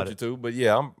worry wouldn't about want it. you to, but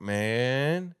yeah,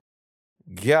 man.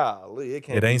 Golly, it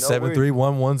can't. It ain't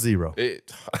 73110.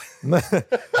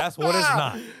 That's what it's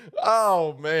not.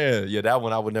 Oh man, yeah, that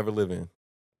one I would never live in.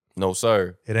 No,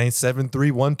 sir. It ain't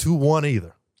 73121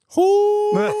 either.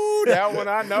 Whoo, that one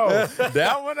I know.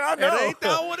 That one I know. It ain't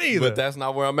that one either. But that's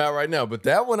not where I'm at right now. But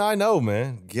that one I know,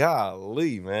 man.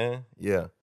 Golly, man. Yeah.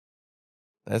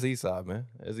 That's Eastside, man.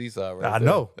 That's Eastside right I there.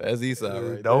 know. That's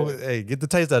Eastside right Don't, there. hey, get the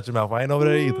taste out your mouth. I ain't over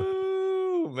there either.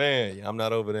 Ooh, man. Yeah, I'm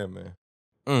not over there, man.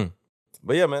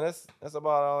 But yeah, man, that's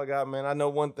about all I got, man. I know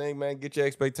one thing, man. Get your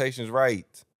expectations right.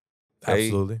 Okay?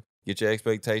 Absolutely. Get your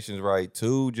expectations right.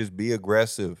 2, just be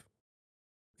aggressive.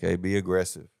 Okay, be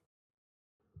aggressive.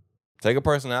 Take a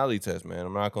personality test, man.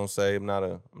 I'm not gonna say I'm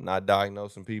not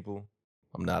diagnosing people.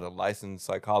 I'm not a licensed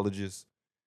psychologist.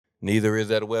 Neither is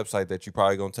that a website that you're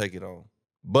probably gonna take it on.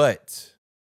 But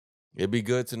it'd be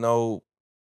good to know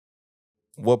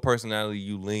what personality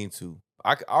you lean to.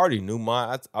 I already knew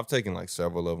mine. I've taken like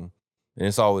several of them, and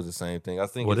it's always the same thing. I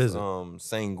think What it's is it?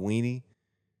 sanguine.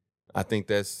 I think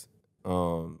that's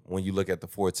when you look at the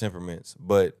 4 temperaments.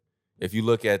 But if you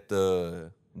look at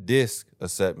the DISC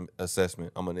assessment,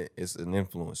 it's an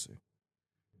influencer,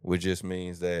 which just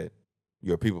means that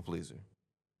you're a people pleaser.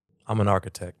 I'm an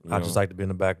architect. You I know. just like to be in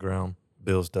the background,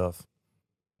 build stuff.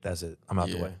 That's it. I'm out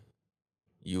the way.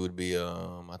 You would be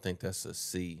I think that's a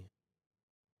C.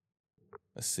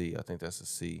 A C. I think that's a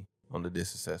C on the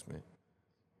DISC assessment.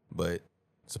 But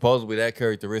supposedly that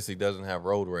characteristic doesn't have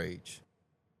road rage.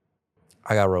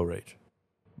 I got road rage.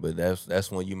 But that's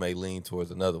when you may lean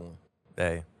towards another one.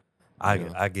 Hey,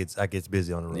 Yeah. I gets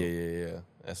busy on the road. Yeah.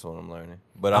 That's what I'm learning.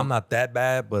 But I'm not that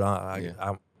bad, but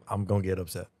I'm gonna get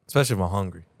upset, especially if I'm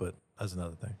hungry. But that's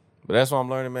another thing. But that's what I'm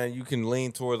learning, man. You can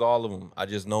lean towards all of them. I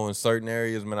just know in certain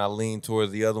areas, man, I lean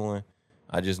towards the other one.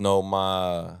 I just know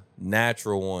my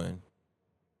natural one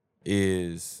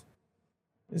is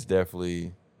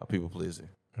definitely a people pleaser.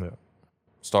 Yeah.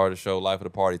 Start a show, life of the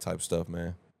party type stuff,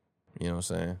 man. You know what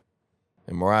I'm saying?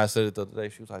 And Mariah said it the other day.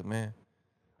 She was like, man,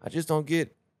 I just don't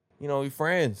get, your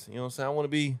friends. You know what I'm saying?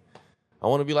 I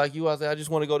want to be like you. I said, I just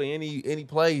want to go to any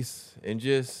place and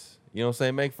just,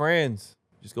 make friends.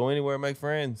 Just go anywhere and make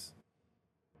friends.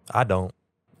 I don't.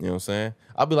 You know what I'm saying?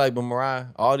 I'll be like, but Mariah,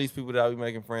 all these people that I be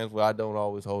making friends with, I don't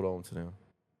always hold on to them.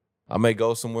 I may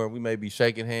go somewhere, we may be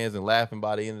shaking hands and laughing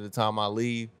by the end of the time I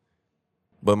leave.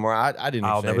 But Mariah, I didn't.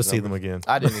 I'll never see numbers. them again.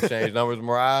 I didn't exchange numbers,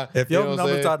 Mariah. If your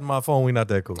number's out to my phone, we not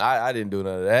that cool. I didn't do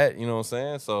none of that. You know what I'm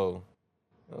saying? So, you know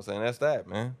what I'm saying? That's that,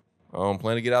 man.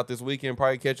 Plan to get out this weekend,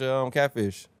 probably catch a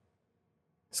catfish.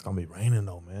 It's gonna be raining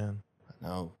though, man. I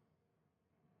know.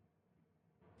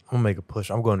 I'm gonna make a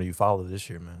push. I'm going to Eufaula this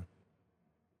year, man.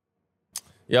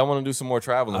 Yeah, I want to do some more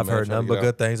traveling. I've heard nothing but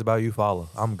good things about Eufaula.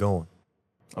 I'm going.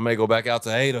 I may go back out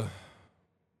to Ada.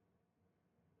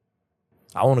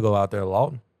 I want to go out there,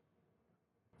 Lawton.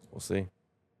 We'll see.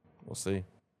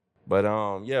 But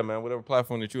yeah, man, whatever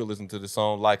platform that you're listening to this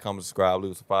song, like, comment, subscribe,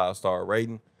 leave us a 5-star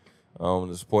rating.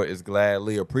 The support is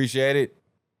gladly appreciated.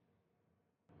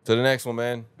 To the next one,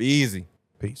 man. Be easy.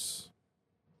 Peace.